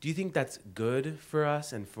 do you think that's good for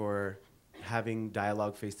us and for having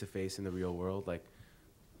dialogue face-to-face in the real world, like,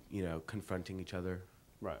 confronting each other?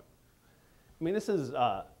 Right. I mean, this is,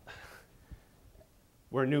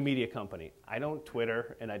 we're a new media company. I don't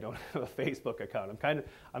Twitter and I don't have a Facebook account.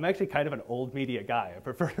 I'm actually kind of an old media guy. I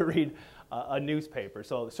prefer to read a newspaper.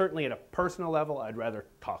 So certainly at a personal level, I'd rather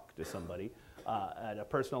talk to somebody. At a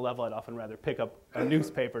personal level, I'd often rather pick up a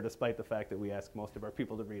newspaper, despite the fact that we ask most of our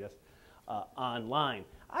people to read us online.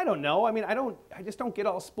 I don't know. I mean, I just don't get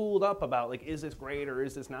all spooled up about, like, is this great or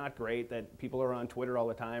is this not great, that people are on Twitter all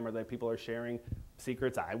the time or that people are sharing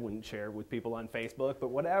secrets I wouldn't share with people on Facebook, but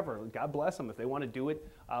whatever. God bless them. If they want to do it,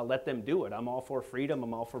 let them do it. I'm all for freedom.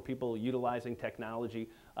 I'm all for people utilizing technology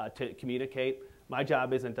to communicate. My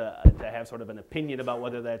job isn't to have sort of an opinion about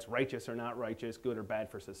whether that's righteous or not righteous, good or bad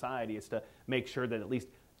for society. It's to make sure that at least,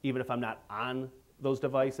 even if I'm not on those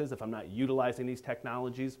devices, if I'm not utilizing these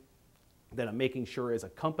technologies, then I'm making sure as a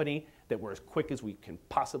company that we're as quick as we can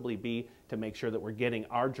possibly be to make sure that we're getting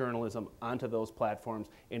our journalism onto those platforms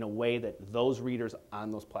in a way that those readers on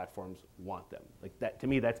those platforms want them. Like that, to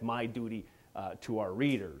me, that's my duty to our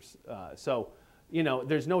readers. So, you know,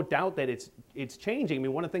 there's no doubt that it's changing. I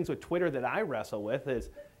mean, one of the things with Twitter that I wrestle with is,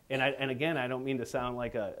 and again, I don't mean to sound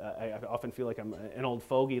like I often feel like I'm an old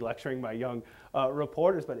fogey lecturing my young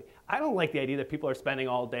reporters, but I don't like the idea that people are spending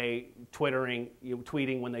all day Twittering,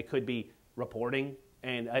 tweeting when they could be reporting.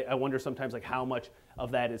 And I wonder sometimes like how much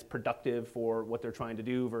of that is productive for what they're trying to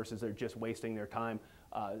do versus they're just wasting their time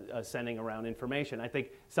sending around information. I think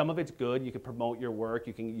some of it's good. You can promote your work.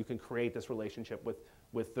 You can create this relationship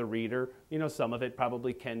with the reader. You know, some of it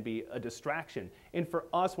probably can be a distraction. And for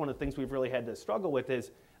us, one of the things we've really had to struggle with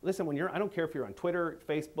is, listen, when I don't care if you're on Twitter,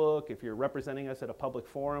 Facebook, if you're representing us at a public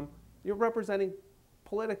forum, you're representing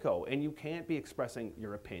Politico, and you can't be expressing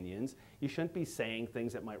your opinions. You shouldn't be saying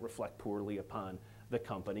things that might reflect poorly upon the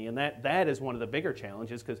company, and that is one of the bigger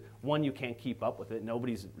challenges because, one, you can't keep up with it.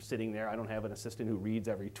 Nobody's sitting there. I don't have an assistant who reads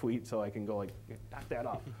every tweet, so I can go like, knock that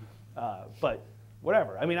off. But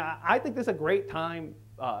whatever. I mean, I think this is a great time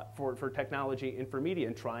for technology and for media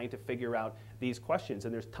and trying to figure out these questions.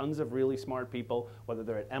 And there's tons of really smart people, whether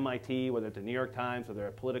they're at MIT, whether at the New York Times, whether they're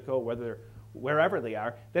at Politico, whether they're wherever they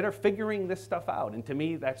are, that are figuring this stuff out. And to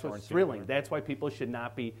me, that's what's thrilling. That's why people should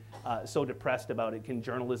not be so depressed about it. Can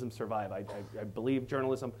journalism survive? I believe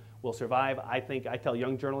journalism will survive. I tell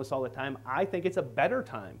young journalists all the time, I think it's a better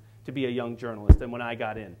time to be a young journalist than when I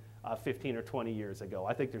got in 15 or 20 years ago.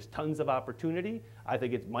 I think there's tons of opportunity. I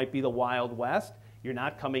think it might be the Wild West. You're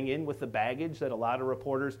not coming in with the baggage that a lot of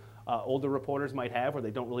reporters, older reporters might have, where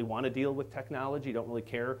they don't really want to deal with technology, don't really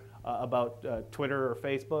care about Twitter or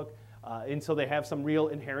Facebook. And so they have some real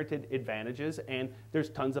inherited advantages, and there's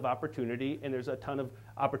tons of opportunity, and there's a ton of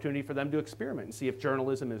opportunity for them to experiment and see if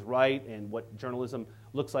journalism is right and what journalism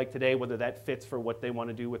looks like today, whether that fits for what they want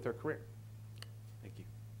to do with their career. Thank you.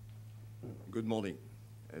 Good morning.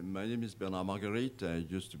 My name is Bernard Marguerite. I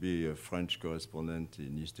used to be a French correspondent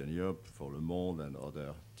in Eastern Europe for Le Monde and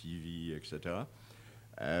other TV, etc.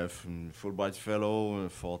 Fulbright Fellow,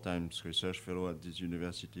 4 times research fellow at this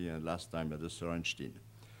university, and last time at the Shorenstein.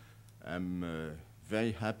 I'm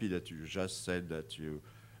very happy that you just said that you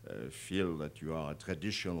feel that you are a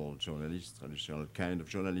traditional journalist, traditional kind of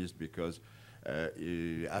journalist, because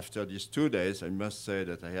after these 2 days, I must say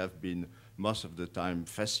that I have been most of the time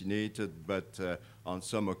fascinated, but on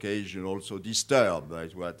some occasion also disturbed by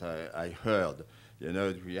what I heard. You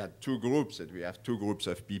know, we had 2 groups, and we have 2 groups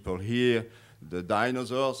of people here, the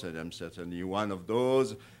dinosaurs, and I'm certainly one of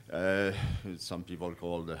those. Some people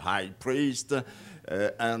call the high priest.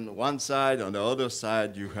 And one side, on the other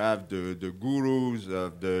side, you have the gurus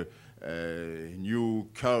of the new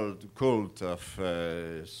cult of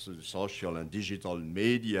social and digital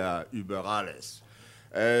media, über alles.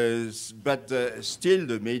 But still,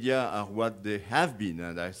 the media are what they have been,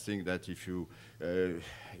 and I think that if you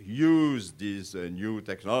use these new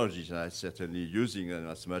technologies, and I'm certainly using them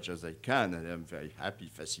as much as I can, and I'm very happy,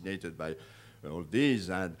 fascinated by all these,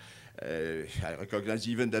 and I recognize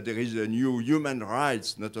even that there is a new human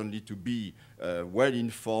rights, not only to be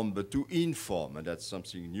well-informed, but to inform, and that's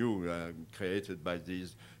something new created by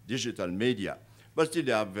these digital media. But still,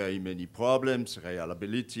 there are very many problems,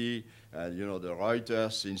 reliability. You know, the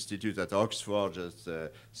Reuters Institute at Oxford just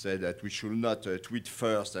said that we should not tweet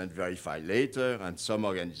first and verify later, and some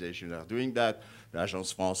organizations are doing that.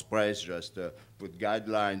 L'Agence France Presse just put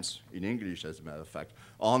guidelines, in English as a matter of fact,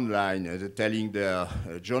 online, telling their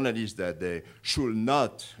journalists that they should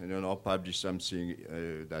not, publish something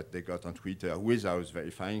that they got on Twitter without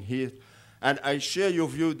verifying it. And I share your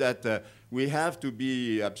view that we have to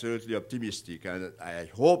be absolutely optimistic, and I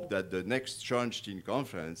hope that the next Shorenstein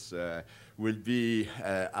conference will be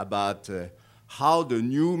about how the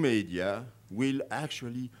new media will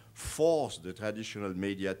actually force the traditional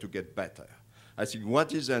media to get better. I think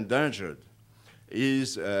what is endangered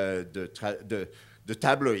is the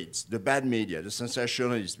tabloids, the bad media, the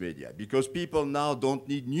sensationalist media, because people now don't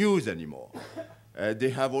need news anymore. They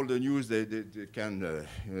have all the news they can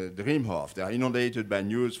dream of. They are inundated by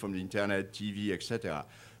news from the internet, TV, etc.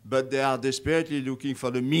 But they are desperately looking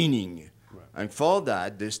for the meaning. Right. And for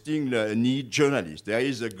that, they still need journalists. There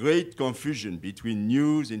is a great confusion between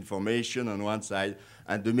news, information on one side,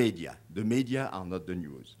 and the media. The media are not the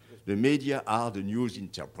news. The media are the news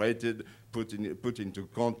interpreted, put into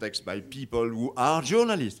context by people who are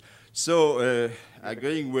journalists. So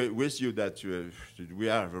agreeing with you that we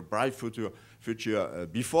have a bright future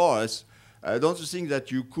before us, don't you think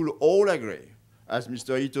that you could all agree as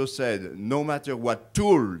Mr. Ito said, no matter what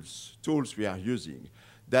tools we are using,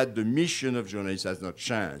 that the mission of journalists has not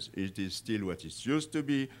changed. It is still what it used to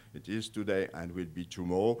be, it is today, and will be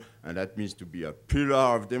tomorrow. And that means to be a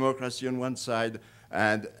pillar of democracy on one side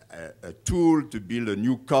and a tool to build a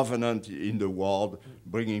new covenant in the world,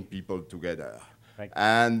 bringing people together.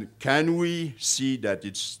 And can we see that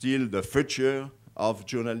it's still the future of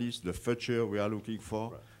journalists, the future we are looking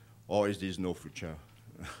for, or is there no future?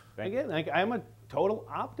 Again, I'm a total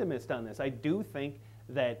optimist on this. I do think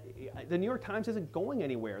that the New York Times isn't going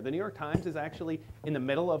anywhere. The New York Times is actually in the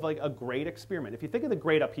middle of like a great experiment. If you think of the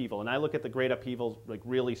Great Upheaval, and I look at the Great Upheaval like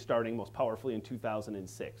really starting most powerfully in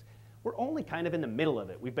 2006, we're only kind of in the middle of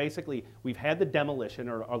it. We've had the demolition,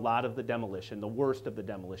 or a lot of the demolition, the worst of the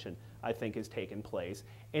demolition, I think, has taken place.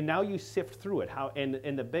 And now you sift through it.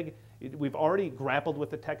 We've already grappled with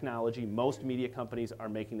the technology. Most media companies are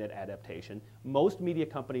making that adaptation. Most media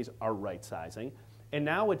companies are right-sizing. And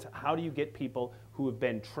now it's how do you get people who have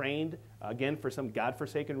been trained, again, for some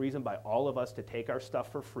godforsaken reason by all of us to take our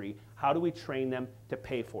stuff for free, how do we train them to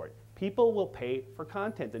pay for it? People will pay for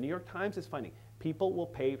content. The New York Times is finding people will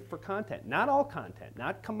pay for content. Not all content,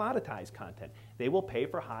 not commoditized content. They will pay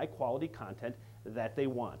for high quality content that they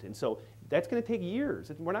want. And so that's going to take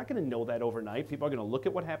years. We're not going to know that overnight. People are going to look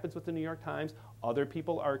at what happens with the New York Times. Other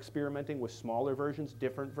people are experimenting with smaller versions,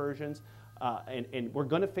 different versions, and we're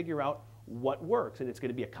going to figure out what works. And it's going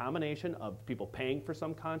to be a combination of people paying for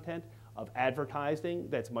some content, of advertising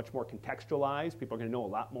that's much more contextualized. People are going to know a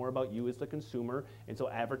lot more about you as the consumer. And so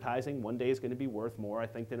advertising one day is going to be worth more, I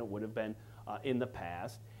think, than it would have been in the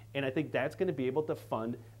past. And I think that's going to be able to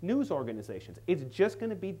fund news organizations. It's just going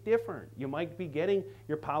to be different. You might be getting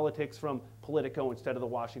your politics from Politico instead of the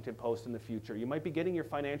Washington Post in the future. You might be getting your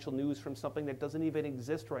financial news from something that doesn't even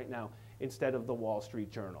exist right now instead of the Wall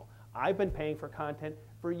Street Journal. I've been paying for content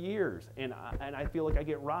for years, and I feel like I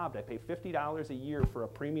get robbed. I pay $50 a year for a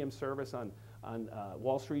premium service on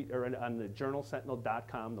Wall Street, or on the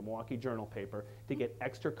journalsentinel.com, the Milwaukee Journal paper, to get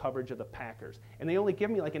extra coverage of the Packers. And they only give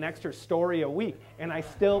me like an extra story a week, and I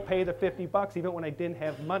still pay the $50 even when I didn't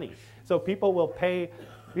have money. So people will pay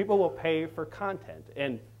for content.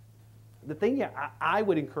 And the thing I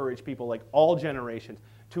would encourage people, like all generations,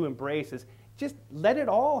 to embrace is just let it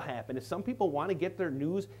all happen. If some people want to get their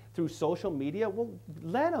news through social media, well,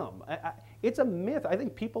 let them. It's a myth. I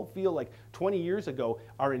think people feel like 20 years ago,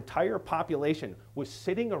 our entire population was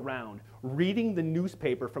sitting around reading the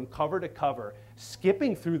newspaper from cover to cover,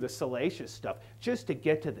 skipping through the salacious stuff just to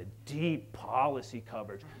get to the deep policy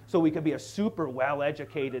coverage so we could be a super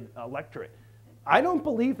well-educated electorate. I don't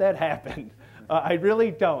believe that happened. I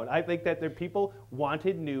really don't. I think that people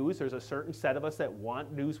wanted news. There's a certain set of us that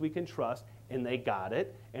want news we can trust, and they got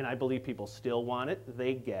it. And I believe people still want it,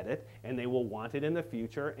 they get it, and they will want it in the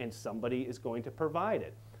future, and somebody is going to provide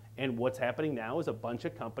it. And what's happening now is a bunch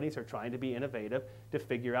of companies are trying to be innovative to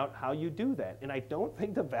figure out how you do that. And I don't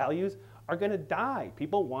think the values are going to die.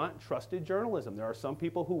 People want trusted journalism. There are some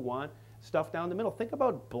people who want stuff down the middle. Think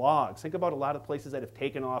about blogs. Think about a lot of places that have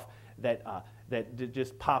taken off that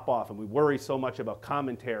just pop off, and we worry so much about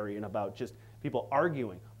commentary and about just people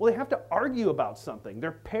arguing. Well, they have to argue about something.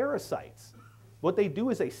 They're parasites. What they do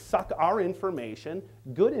is they suck our information,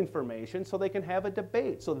 good information, so they can have a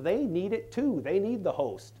debate. So they need it too. They need the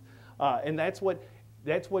host. And that's what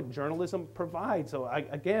journalism provides. So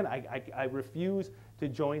I refuse to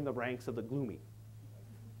join the ranks of the gloomy.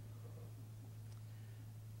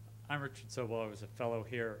 I'm Richard Sobel. I was a fellow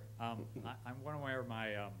here. I'm going to wear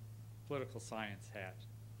my political science hat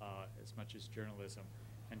as much as journalism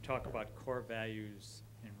and talk about core values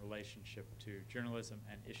in relationship to journalism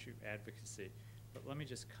and issue advocacy. But let me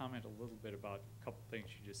just comment a little bit about a couple things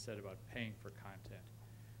you just said about paying for content.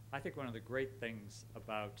 I think one of the great things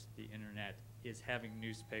about the internet is having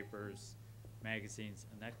newspapers, magazines,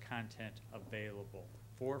 and that content available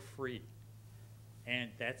for free.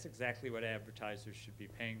 And that's exactly what advertisers should be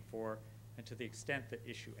paying for. And to the extent that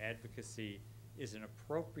issue advocacy is an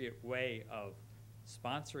appropriate way of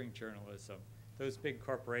sponsoring journalism, those big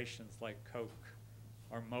corporations like Coke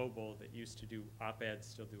or Mobil that used to do op-eds,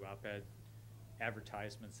 still do op-ed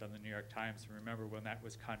advertisements on the New York Times. And remember when that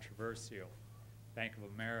was controversial, Bank of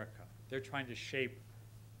America. They're trying to shape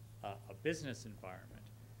a business environment.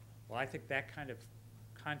 Well, I think that kind of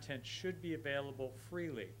content should be available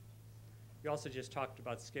freely. You also just talked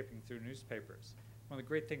about skipping through newspapers. One of the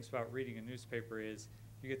great things about reading a newspaper is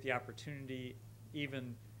you get the opportunity,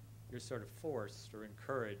 even you're sort of forced or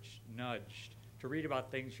encouraged, nudged, to read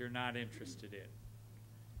about things you're not interested in.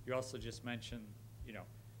 You also just mentioned,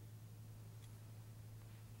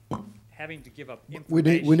 having to give up We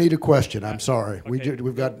information. need a question. I'm sorry. Okay,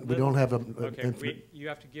 We don't have a. Okay, you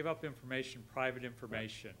have to give up information, private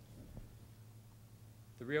information.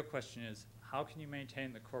 The real question is, how can you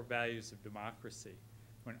maintain the core values of democracy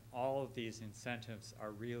when all of these incentives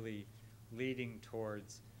are really leading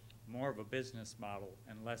towards more of a business model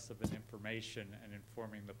and less of an information and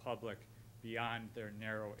informing the public beyond their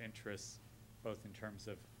narrow interests, both in terms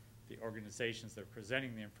of the organizations that are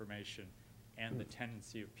presenting the information and the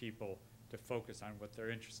tendency of people to focus on what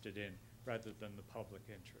they're interested in rather than the public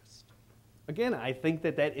interest? Again, I think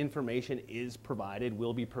that that information is provided,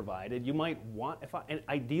 will be provided. You might want, an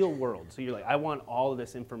ideal world, so you're like, I want all of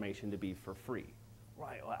this information to be for free.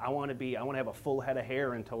 Right, I want to have a full head of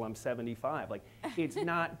hair until I'm 75. Like, it's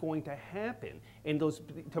not going to happen. And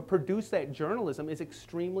to produce that journalism is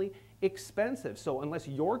extremely expensive. So unless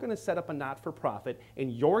you're going to set up a not-for-profit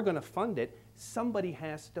and you're going to fund it, somebody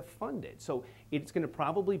has to fund it. So it's going to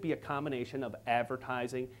probably be a combination of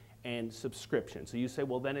advertising and subscription. So you say,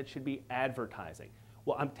 well, then it should be advertising.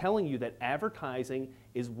 Well, I'm telling you that advertising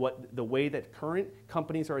is the way that current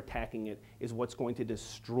companies are attacking it is what's going to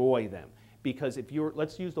destroy them. Because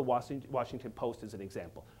let's use the Washington Post as an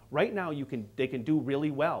example. Right now, they can do really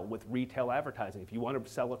well with retail advertising. If you want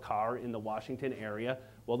to sell a car in the Washington area,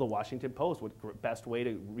 well, the Washington Post would be the best way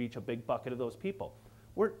to reach a big bucket of those people.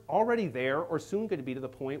 We're already there, or soon going to be to the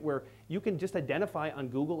point where you can just identify on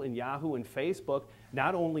Google and Yahoo and Facebook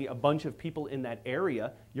not only a bunch of people in that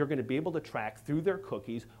area, you're going to be able to track through their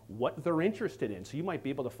cookies what they're interested in. So you might be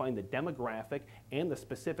able to find the demographic and the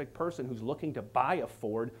specific person who's looking to buy a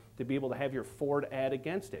Ford to be able to have your Ford ad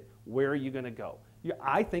against it. Where are you going to go?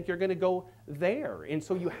 I think you're going to go there. And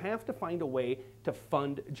so you have to find a way to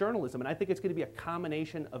fund journalism. And I think it's going to be a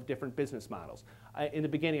combination of different business models. In the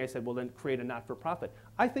beginning, I said, well, then create a not-for-profit.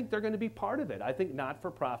 I think they're going to be part of it. I think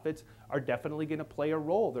not-for-profits are definitely going to play a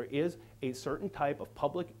role. There is a certain type of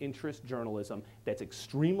public interest journalism that's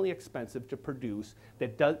extremely expensive to produce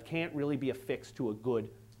that can't really be affixed to a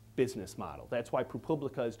good business model. That's why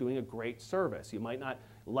ProPublica is doing a great service. You might not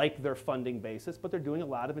like their funding basis, but they're doing a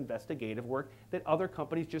lot of investigative work that other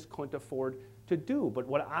companies just couldn't afford to do. But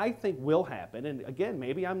what I think will happen, and again,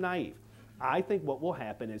 maybe I'm naive, I think what will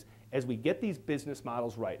happen is as we get these business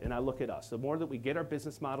models right, and I look at us, the more that we get our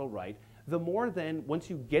business model right, the more then, once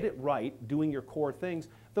you get it right, doing your core things,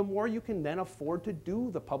 the more you can then afford to do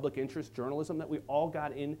the public interest journalism that we all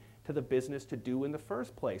got into the business to do in the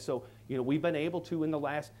first place. So, we've been able to, in the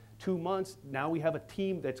last 2 months, now we have a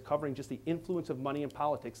team that's covering just the influence of money in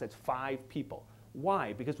politics. That's 5 people.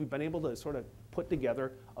 Why? Because we've been able to sort of put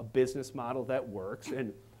together a business model that works.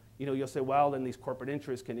 And, you'll say, well, then these corporate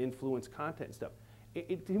interests can influence content and stuff.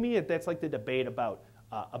 To me, that's like the debate about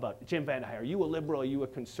Jim VandeHei. Are you a liberal? Are you a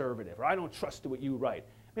conservative? Or I don't trust what you write.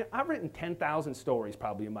 I've written 10,000 stories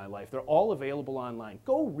probably in my life. They're all available online.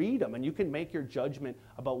 Go read them, and you can make your judgment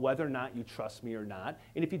about whether or not you trust me or not.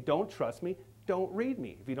 And if you don't trust me, don't read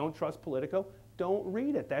me. If you don't trust Politico, don't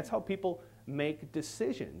read it. That's how people make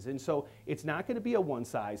decisions. And so it's not going to be a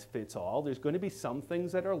one-size-fits-all. There's going to be some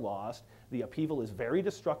things that are lost. The upheaval is very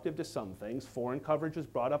destructive to some things. Foreign coverage was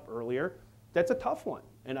brought up earlier. That's a tough one.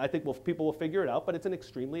 And I think people will figure it out, but it's an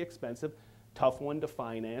extremely expensive, tough one to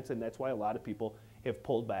finance, and that's why a lot of people have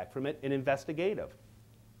pulled back from it. And investigative.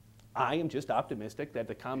 I am just optimistic that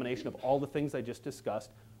the combination of all the things I just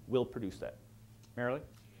discussed will produce that. Marilee?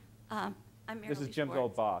 I'm Marilee This is Jim's Schwartz.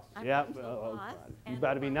 old boss. I'm Yeah, Jim's old boss, you and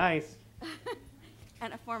got to be nice.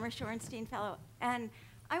 and a former Shorenstein fellow. And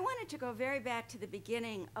I wanted to go very back to the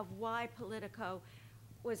beginning of why Politico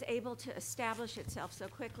was able to establish itself so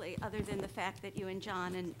quickly, other than the fact that you and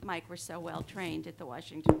John and Mike were so well trained at the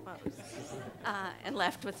Washington Post and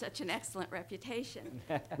left with such an excellent reputation.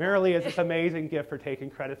 Marilee has this amazing gift for taking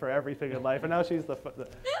credit for everything in life, and now she's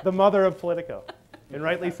the mother of Politico, and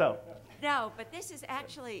rightly so. No, but this is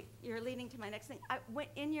actually, you're leading to my next thing.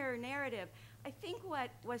 In your narrative, I think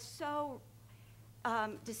what was so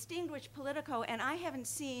distinguished Politico, and I haven't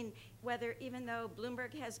seen whether, even though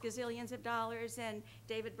Bloomberg has gazillions of dollars and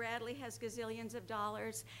David Bradley has gazillions of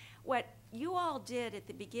dollars, what you all did at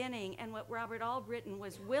the beginning and what Robert Albritton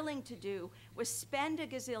was willing to do was spend a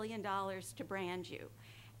gazillion dollars to brand you.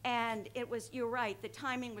 And it was, you're right, the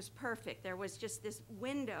timing was perfect. There was just this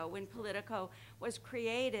window when Politico was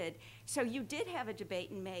created. So you did have a debate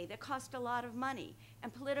in May that cost a lot of money.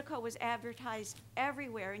 And Politico was advertised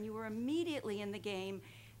everywhere, and you were immediately in the game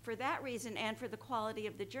for that reason and for the quality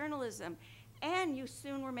of the journalism. And you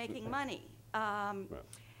soon were making money.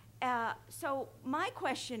 So my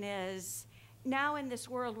question is, now in this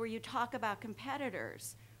world where you talk about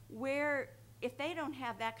competitors, where, if they don't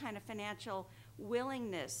have that kind of financial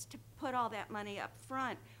willingness to put all that money up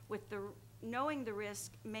front, with the knowing the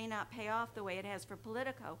risk may not pay off the way it has for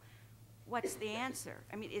Politico, what's the answer?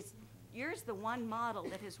 I mean, yours the one model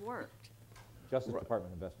that has worked. Justice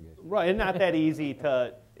Department investigation. Right, and not that easy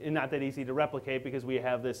to replicate because we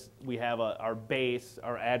have our base,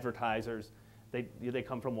 our advertisers. They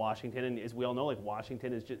come from Washington, and as we all know, like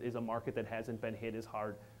Washington is a market that hasn't been hit as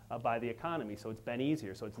hard by the economy, so it's been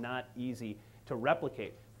easier. So it's not easy to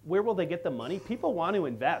replicate. Where will they get the money? People want to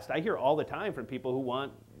invest. I hear all the time from people who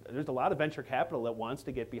want. There's a lot of venture capital that wants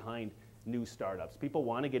to get behind new startups. People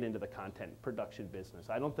want to get into the content production business.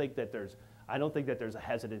 I don't think that there's a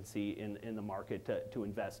hesitancy in the market to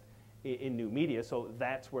invest in new media. So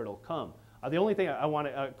that's where it'll come. The only thing I want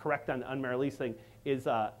to correct on Marilee's thing is,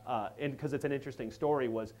 and because it's an interesting story,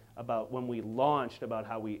 was about when we launched, about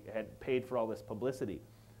how we had paid for all this publicity.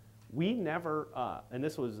 We never, and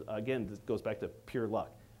this was, again, this goes back to pure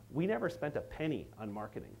luck. We never spent a penny on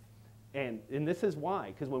marketing. And this is why,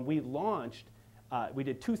 because when we launched, we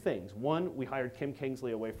did two things. One, we hired Kim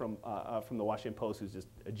Kingsley away from the Washington Post, who's just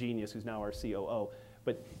a genius, who's now our COO.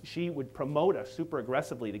 But she would promote us super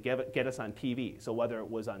aggressively to get us on TV. So whether it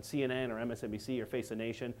was on CNN or MSNBC or Face the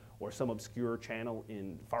Nation or some obscure channel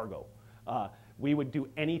in Fargo, we would do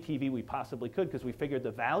any TV we possibly could because we figured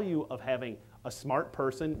the value of having a smart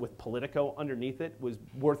person with Politico underneath it was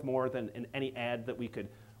worth more than any ad that we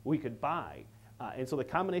could buy. And so the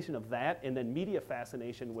combination of that and then media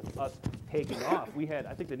fascination with us taking off, we had,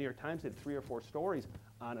 I think the New York Times did 3 or 4 stories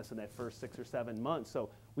on us in that first 6 or 7 months. So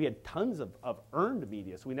we had tons of earned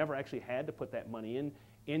media. So we never actually had to put that money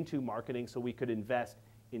into marketing so we could invest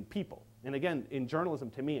in people. And again, in journalism,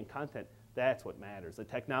 to me, and content, that's what matters. The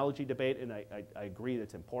technology debate, and I agree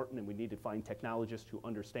that's important, and we need to find technologists who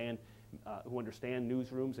understand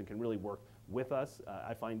newsrooms and can really work with us.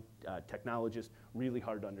 I find technologists really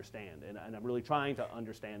hard to understand, and I'm really trying to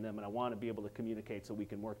understand them, and I want to be able to communicate so we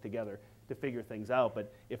can work together to figure things out.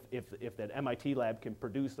 But if that MIT lab can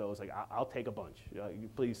produce those, like I'll take a bunch. You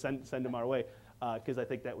please send them our way, because I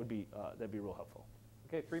think that'd be real helpful.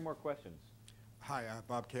 Okay, 3 more questions. Hi,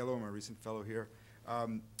 Bob Kalo. I'm a recent fellow here.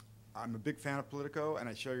 I'm a big fan of Politico, and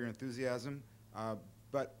I share your enthusiasm.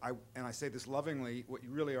 But I say this lovingly. What you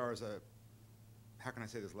really are is how can I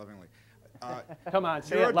say this lovingly? Come on,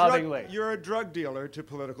 say it lovingly. You're a drug dealer to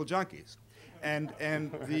political junkies, and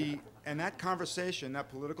that conversation, that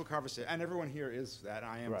political conversation, and everyone here is that.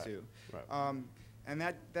 I am too. Right. And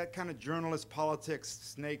that kind of journalist politics,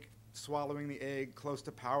 snake swallowing the egg, close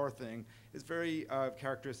to power thing is very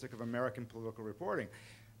characteristic of American political reporting.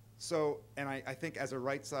 So, and I think as a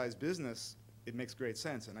right-sized business, it makes great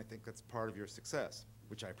sense, and I think that's part of your success,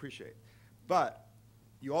 which I appreciate. But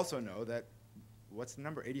you also know that, what's the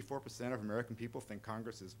number? 84% of American people think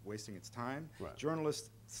Congress is wasting its time. Right.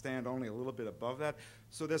 Journalists stand only a little bit above that.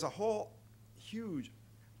 So there's a whole huge,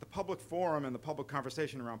 the public forum and the public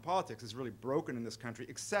conversation around politics is really broken in this country,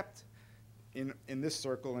 except in this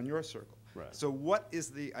circle and your circle. Right. So what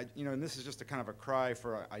is the, and this is just a kind of a cry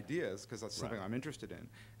for ideas, because that's something I'm interested in.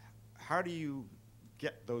 How do you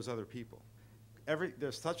get those other people?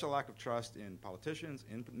 There's such a lack of trust in politicians,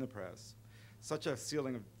 in the press, such a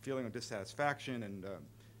feeling of dissatisfaction and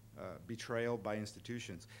betrayal by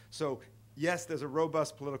institutions. So yes, there's a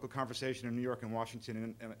robust political conversation in New York and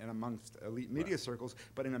Washington and amongst elite media circles,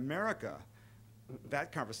 but in America,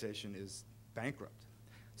 that conversation is bankrupt.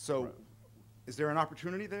 So is there an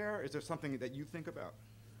opportunity there? Is there something that you think about?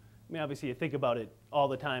 I mean, obviously you think about it all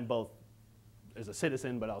the time, both as a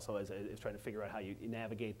citizen, but also as trying to figure out how you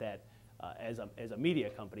navigate that as a media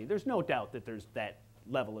company. There's no doubt that there's that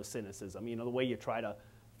level of cynicism. The way you try to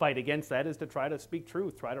fight against that is to try to speak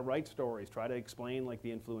truth, try to write stories, try to explain like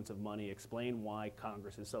the influence of money, explain why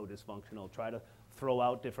Congress is so dysfunctional, try to throw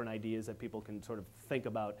out different ideas that people can sort of think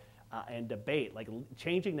about and debate. Like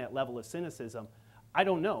changing that level of cynicism, I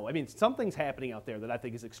don't know. I mean, something's happening out there that I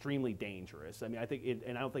think is extremely dangerous. I mean,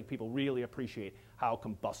 and I don't think people really appreciate how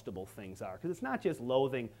combustible things are, because it's not just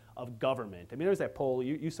loathing of government. I mean, there's that poll,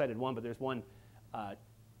 you cited one, but there's one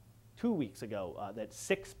 2 weeks ago that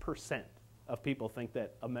 6% of people think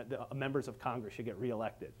that members of Congress should get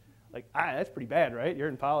reelected. Like, that's pretty bad, right? You're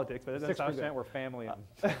in politics, but 6% were family.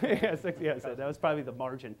 That was probably the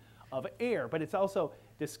margin of error. But it's also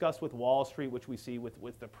discussed with Wall Street, which we see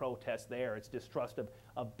with the protests there. It's distrust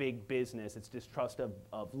of big business. It's distrust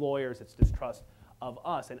of lawyers. It's distrust of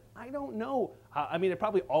us. And I don't know how, I mean, it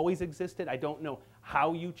probably always existed. I don't know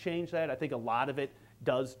how you change that. I think a lot of it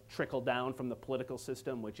does trickle down from the political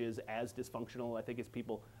system, which is as dysfunctional, I think, as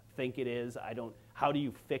people think it is. How do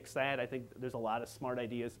you fix that? I think there's a lot of smart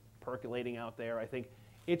ideas percolating out there. I think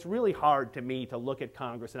it's really hard to me to look at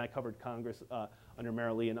Congress, and I covered Congress under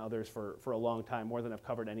Mary Lee and others for a long time, more than I've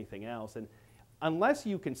covered anything else. And unless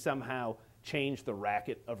you can somehow change the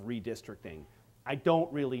racket of redistricting, I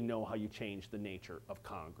don't really know how you change the nature of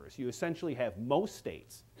Congress. You essentially have most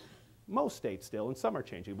states still, and some are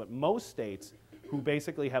changing, but most states who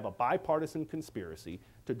basically have a bipartisan conspiracy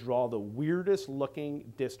to draw the weirdest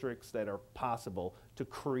looking districts that are possible to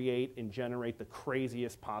create and generate the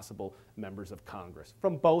craziest possible members of Congress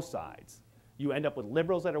from both sides. You end up with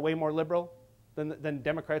liberals that are way more liberal than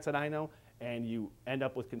Democrats that I know, and you end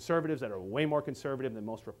up with conservatives that are way more conservative than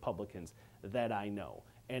most Republicans that I know.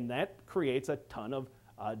 And that creates a ton of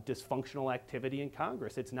dysfunctional activity in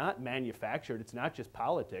Congress. It's not manufactured, it's not just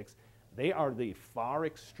politics. They are the far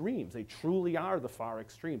extremes. They truly are the far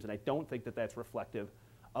extremes, and I don't think that that's reflective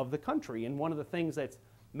of the country. And one of the things that's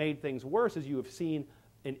made things worse is you have seen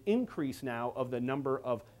an increase now of the number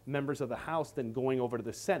of members of the House than going over to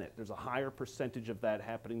the Senate. There's a higher percentage of that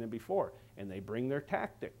happening than before, and they bring their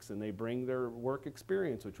tactics, and they bring their work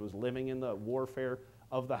experience, which was living in the warfare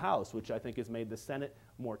of the House, which I think has made the Senate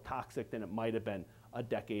more toxic than it might have been a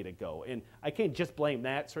decade ago. And I can't just blame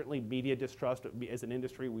that. Certainly media distrust. As an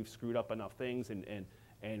industry, we've screwed up enough things,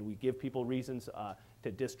 and we give people reasons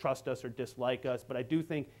to distrust us or dislike us. But I do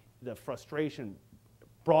think the frustration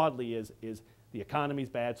broadly is the economy's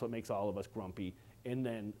bad, so it makes all of us grumpy. And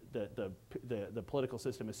then the political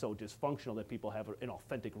system is so dysfunctional that people have an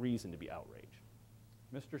authentic reason to be outraged.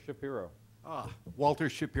 Mr. Shapiro. Walter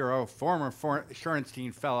Shapiro, former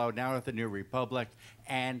Shorenstein Fellow, now at the New Republic.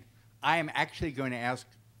 And I am actually going to ask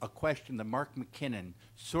a question that Mark McKinnon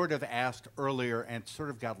sort of asked earlier and sort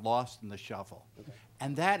of got lost in the shuffle. Okay.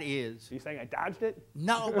 And that is... Are you saying I dodged it?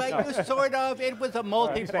 No, but you sort of. It was a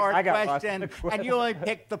multi-part question, and you only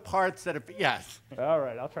picked the parts that are... Yes. All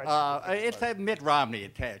right, I'll try. It's a Mitt Romney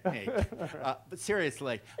technique. But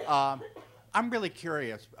seriously, I'm really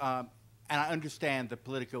curious, and I understand that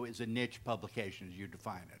Politico is a niche publication, as you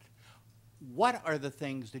define it. What are the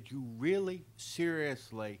things that you really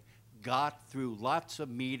seriously got through lots of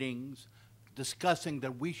meetings discussing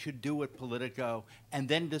that we should do at Politico, and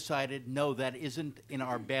then decided, no, that isn't in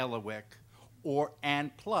our bailiwick?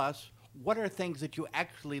 And plus, what are things that you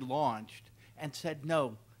actually launched and said,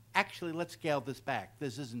 no, actually, let's scale this back.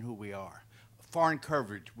 This isn't who we are. Foreign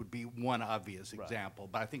coverage would be one obvious example,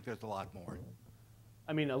 but I think there's a lot more.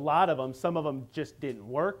 I mean, a lot of them, some of them just didn't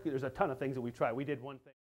work. There's a ton of things that we tried. We did one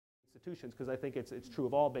thing. Institutions, because I think it's true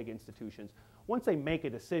of all big institutions. Once they make a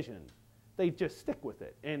decision, they just stick with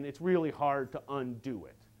it, and it's really hard to undo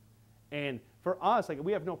it. And for us, like,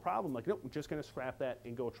 we have no problem. Like, nope, we're just going to scrap that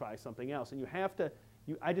and go try something else. And you have to.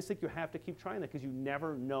 I just think you have to keep trying that, because you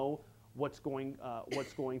never know what's going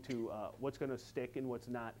to stick and what's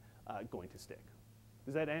not going to stick.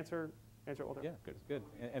 Does that answer Walter? Yeah, good. Good.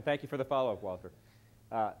 And thank you for the follow-up, Walter.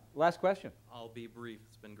 Last question. I'll be brief.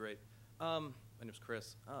 It's been great. My name's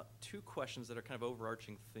Chris. Two questions that are kind of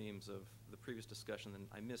overarching themes of the previous discussion, and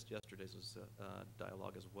I missed yesterday's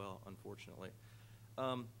dialogue as well, unfortunately.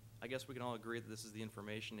 I guess we can all agree that this is the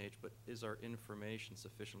information age, but is our information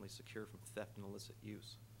sufficiently secure from theft and illicit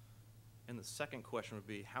use? And the second question would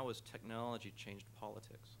be, how has technology changed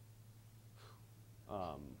politics?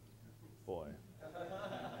 Boy.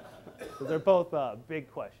 So they're both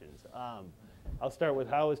big questions. I'll start with,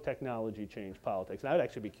 how has technology changed politics? And I would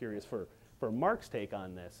actually be curious for Mark's take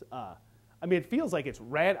on this. I mean, it feels like it's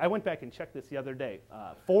rad. I went back and checked this the other day.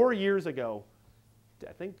 4 years ago,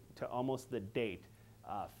 I think to almost the date,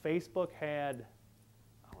 Facebook had,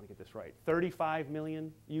 I want to get this right, 35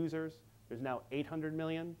 million users. There's now 800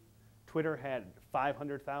 million. Twitter had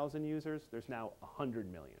 500,000 users. There's now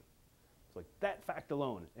 100 million. So like, that fact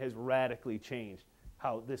alone has radically changed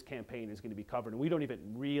how this campaign is going to be covered. And we don't even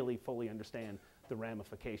really fully understand the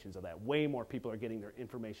ramifications of that. Way more people are getting their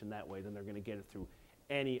information that way than they're going to get it through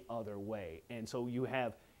any other way. And so you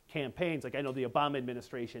have campaigns, like I know the Obama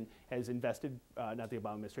administration has invested, not the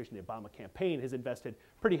Obama administration, the Obama campaign has invested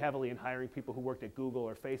pretty heavily in hiring people who worked at Google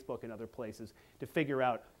or Facebook and other places to figure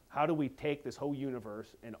out, how do we take this whole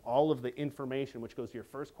universe and all of the information, which goes to your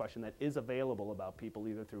first question, that is available about people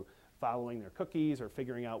either through following their cookies or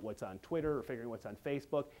figuring out what's on Twitter or figuring what's on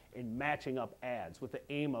Facebook, and matching up ads with the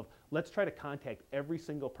aim of, let's try to contact every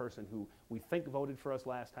single person who we think voted for us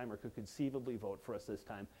last time or could conceivably vote for us this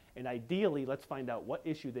time. And ideally, let's find out what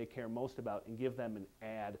issue they care most about and give them an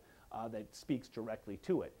ad that speaks directly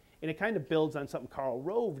to it. And it kind of builds on something Karl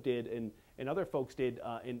Rove did and other folks did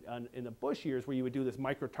in the Bush years, where you would do this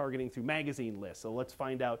micro-targeting through magazine lists. So let's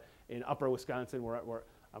find out in Upper Wisconsin, where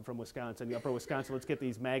I'm from Wisconsin, the Upper Wisconsin, let's get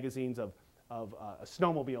these magazines of a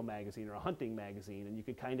snowmobile magazine or a hunting magazine, and you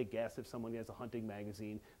could kind of guess if someone has a hunting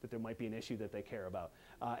magazine that there might be an issue that they care about,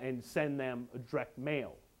 and send them a direct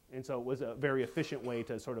mail. And so it was a very efficient way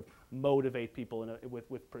to sort of motivate people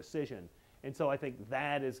with precision. And so I think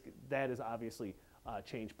that is obviously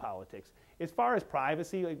changed politics. As far as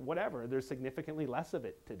privacy, like whatever, there's significantly less of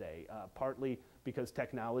it today, partly because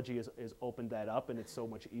technology has opened that up and it's so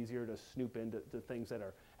much easier to snoop into things that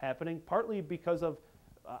are happening, partly because of,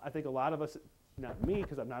 I think a lot of us, not me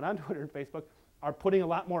because I'm not on Twitter and Facebook, are putting a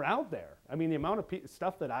lot more out there. I mean, the amount of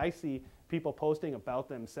stuff that I see people posting about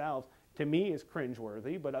themselves, to me, is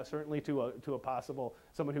cringeworthy, but certainly to a possible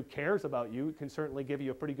someone who cares about you can certainly give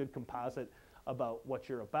you a pretty good composite about what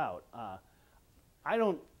you're about. I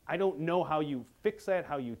don't know how you fix that,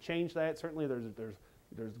 how you change that. Certainly,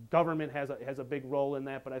 there's government has a big role in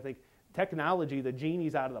that, but I think technology, the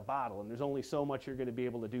genie's out of the bottle, and there's only so much you're going to be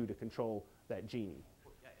able to do to control that genie.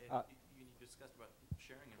 You discussed about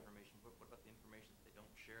sharing information. What about the information that they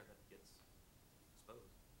don't share that gets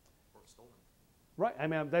exposed or stolen? Right. I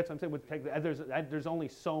mean, that's what I'm saying. With there's only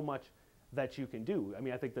so much that you can do. I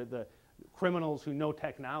mean, I think that the criminals who know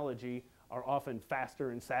technology are often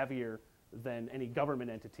faster and savvier than any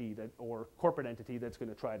government entity or corporate entity that's going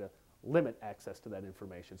to try to limit access to that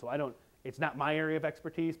information. So it's not my area of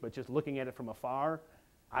expertise, but just looking at it from afar,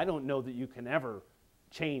 I don't know that you can ever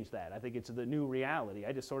change that. I think it's the new reality.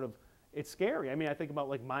 I just sort of, it's scary. I mean, I think about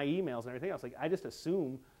like my emails and everything else. Like I just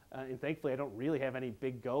assume, and thankfully I don't really have any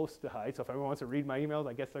big ghosts to hide. So if everyone wants to read my emails,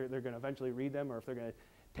 I guess they're going to eventually read them, or if they're going to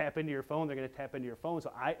tap into your phone, they're going to tap into your phone.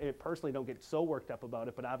 So I personally don't get so worked up about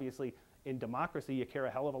it, but obviously in democracy, you care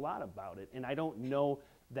a hell of a lot about it. And I don't know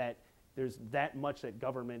that there's that much that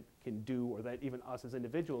government can do, or that even us as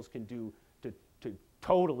individuals can do to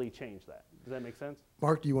totally change that. Does that make sense?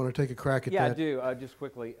 Mark, do you want to take a crack at that? Yeah, I do. Just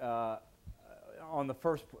quickly, on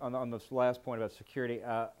this last point about security,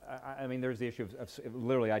 I mean, there's the issue of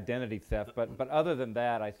literally identity theft. But other than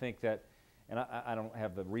that, I think that, and I don't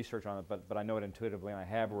have the research on it, but I know it intuitively, and I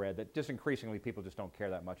have read that just increasingly people just don't care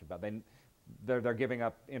that much about it. They're giving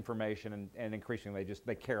up information, and increasingly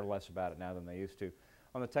they care less about it now than they used to.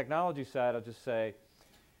 On the technology side, I'll just say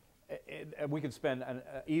we could spend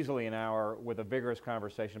easily an hour with a vigorous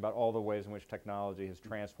conversation about all the ways in which technology has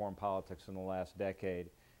transformed politics in the last decade.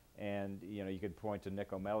 And you could point to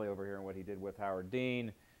Nick O'Malley over here and what he did with Howard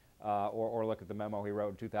Dean, or look at the memo he wrote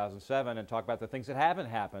in 2007 and talk about the things that haven't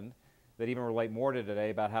happened that even relate more to today,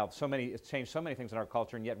 about how it's changed so many things in our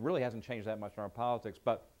culture and yet really hasn't changed that much in our politics.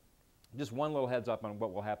 But just one little heads up on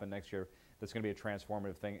what will happen next year that's going to be a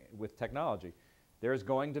transformative thing with technology. There's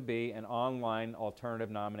going to be an online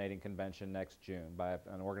alternative nominating convention next June by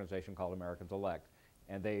an organization called Americans Elect.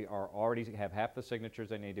 And they already have half the signatures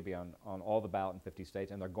they need to be on all the ballot in 50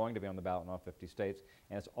 states, and they're going to be on the ballot in all 50 states,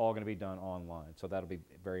 and it's all going to be done online. So that'll be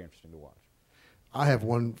very interesting to watch. I have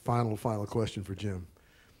one final question for Jim.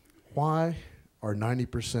 Why are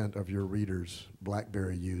 90% of your readers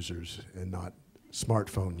BlackBerry users and not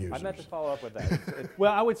smartphone users? I meant to follow up with that.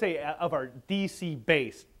 Well, I would say of our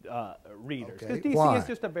DC-based readers, because Okay. DC Why? is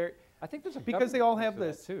just a very, I think there's a because they all have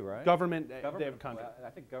government this too, right? government, they have content. Well, I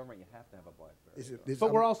think government, you have to have a BlackBerry.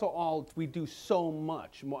 But we're also we do so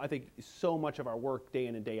much more. I think so much of our work day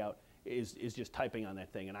in and day out is just typing on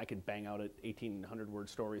that thing, and I could bang out 1,800-word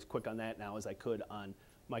stories quick on that now as I could on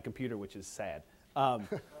my computer, which is sad.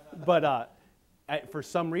 But for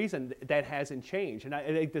some reason, that hasn't changed. And I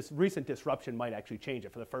think this recent disruption might actually change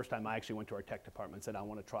it. For the first time, I actually went to our tech department and said, I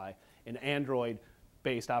want to try an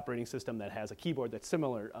Android-based operating system that has a keyboard that's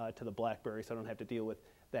similar to the BlackBerry, so I don't have to deal with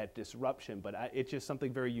that disruption. But it's just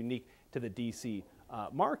something very unique to the DC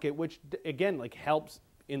market, which, again, helps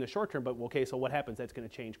in the short term. But, okay, so what happens? That's going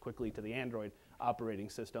to change quickly to the Android operating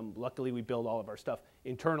system. Luckily, we build all of our stuff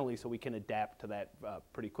internally, so we can adapt to that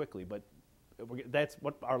pretty quickly. But that's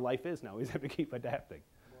what our life is now. We have to keep adapting.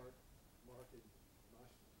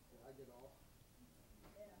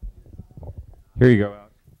 Here you go,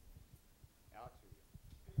 Alex.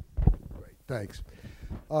 Great, thanks.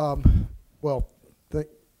 Well,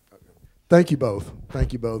 thank you both.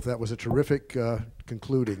 Thank you both. That was a terrific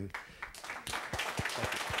concluding.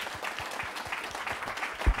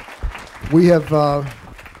 We have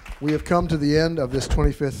come to the end of this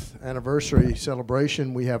 25th anniversary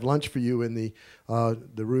celebration. We have lunch for you in the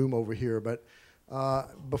room over here. But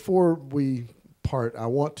before we part, I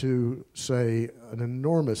want to say an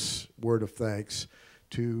enormous word of thanks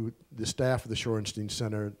to the staff of the Shorenstein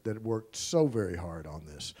Center that worked so very hard on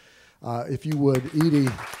this. If you would, Edie,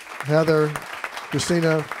 Heather,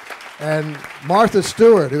 Christina, and Martha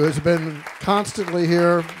Stewart, who has been constantly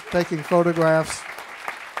here taking photographs.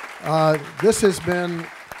 This has been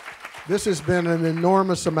This has been an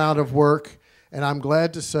enormous amount of work, and I'm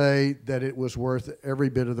glad to say that it was worth every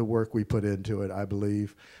bit of the work we put into it, I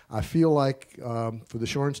believe. I feel like for the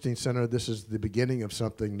Shorenstein Center, this is the beginning of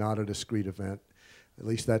something, not a discrete event. At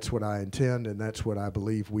least that's what I intend, and that's what I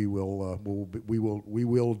believe we will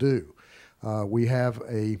do. We have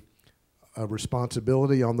a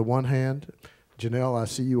responsibility on the one hand. Janelle, I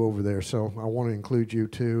see you over there, so I want to include you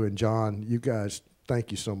too. And John, you guys, thank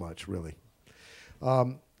you so much, really.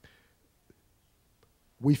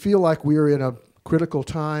 We feel like we're in a critical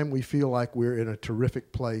time. We feel like we're in a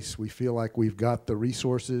terrific place. We feel like we've got the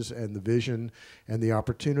resources and the vision and the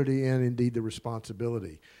opportunity and indeed the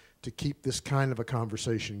responsibility to keep this kind of a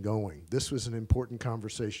conversation going. This was an important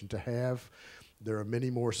conversation to have. There are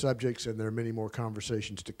many more subjects and there are many more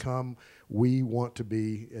conversations to come. We want to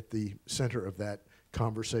be at the center of that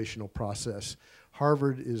conversational process.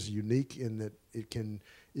 Harvard is unique in that it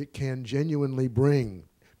can genuinely bring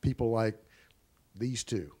people like these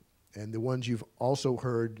two and the ones you've also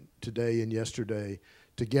heard today and yesterday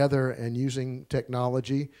together, and using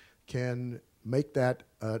technology can make that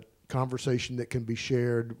conversation that can be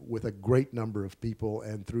shared with a great number of people,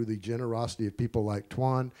 and through the generosity of people like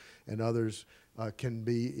Tuan and others, can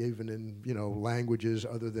be even in languages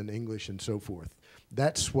other than English and so forth.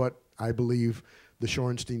 That's what I believe the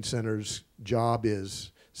Shorenstein Center's job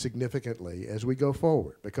is significantly as we go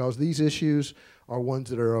forward, because these issues are ones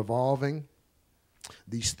that are evolving.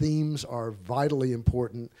 These themes are vitally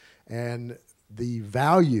important, and the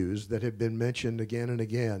values that have been mentioned again and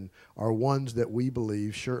again are ones that we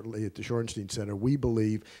believe, certainly at the Shorenstein Center, we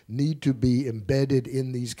believe need to be embedded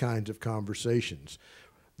in these kinds of conversations.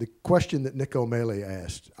 The question that Nick O'Malley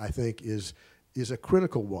asked, I think, is a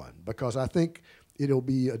critical one, because I think it'll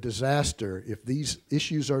be a disaster if these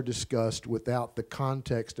issues are discussed without the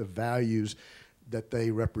context of values that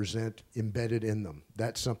they represent embedded in them.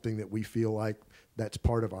 That's something that we feel like that's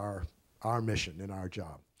part of our mission and our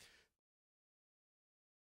job.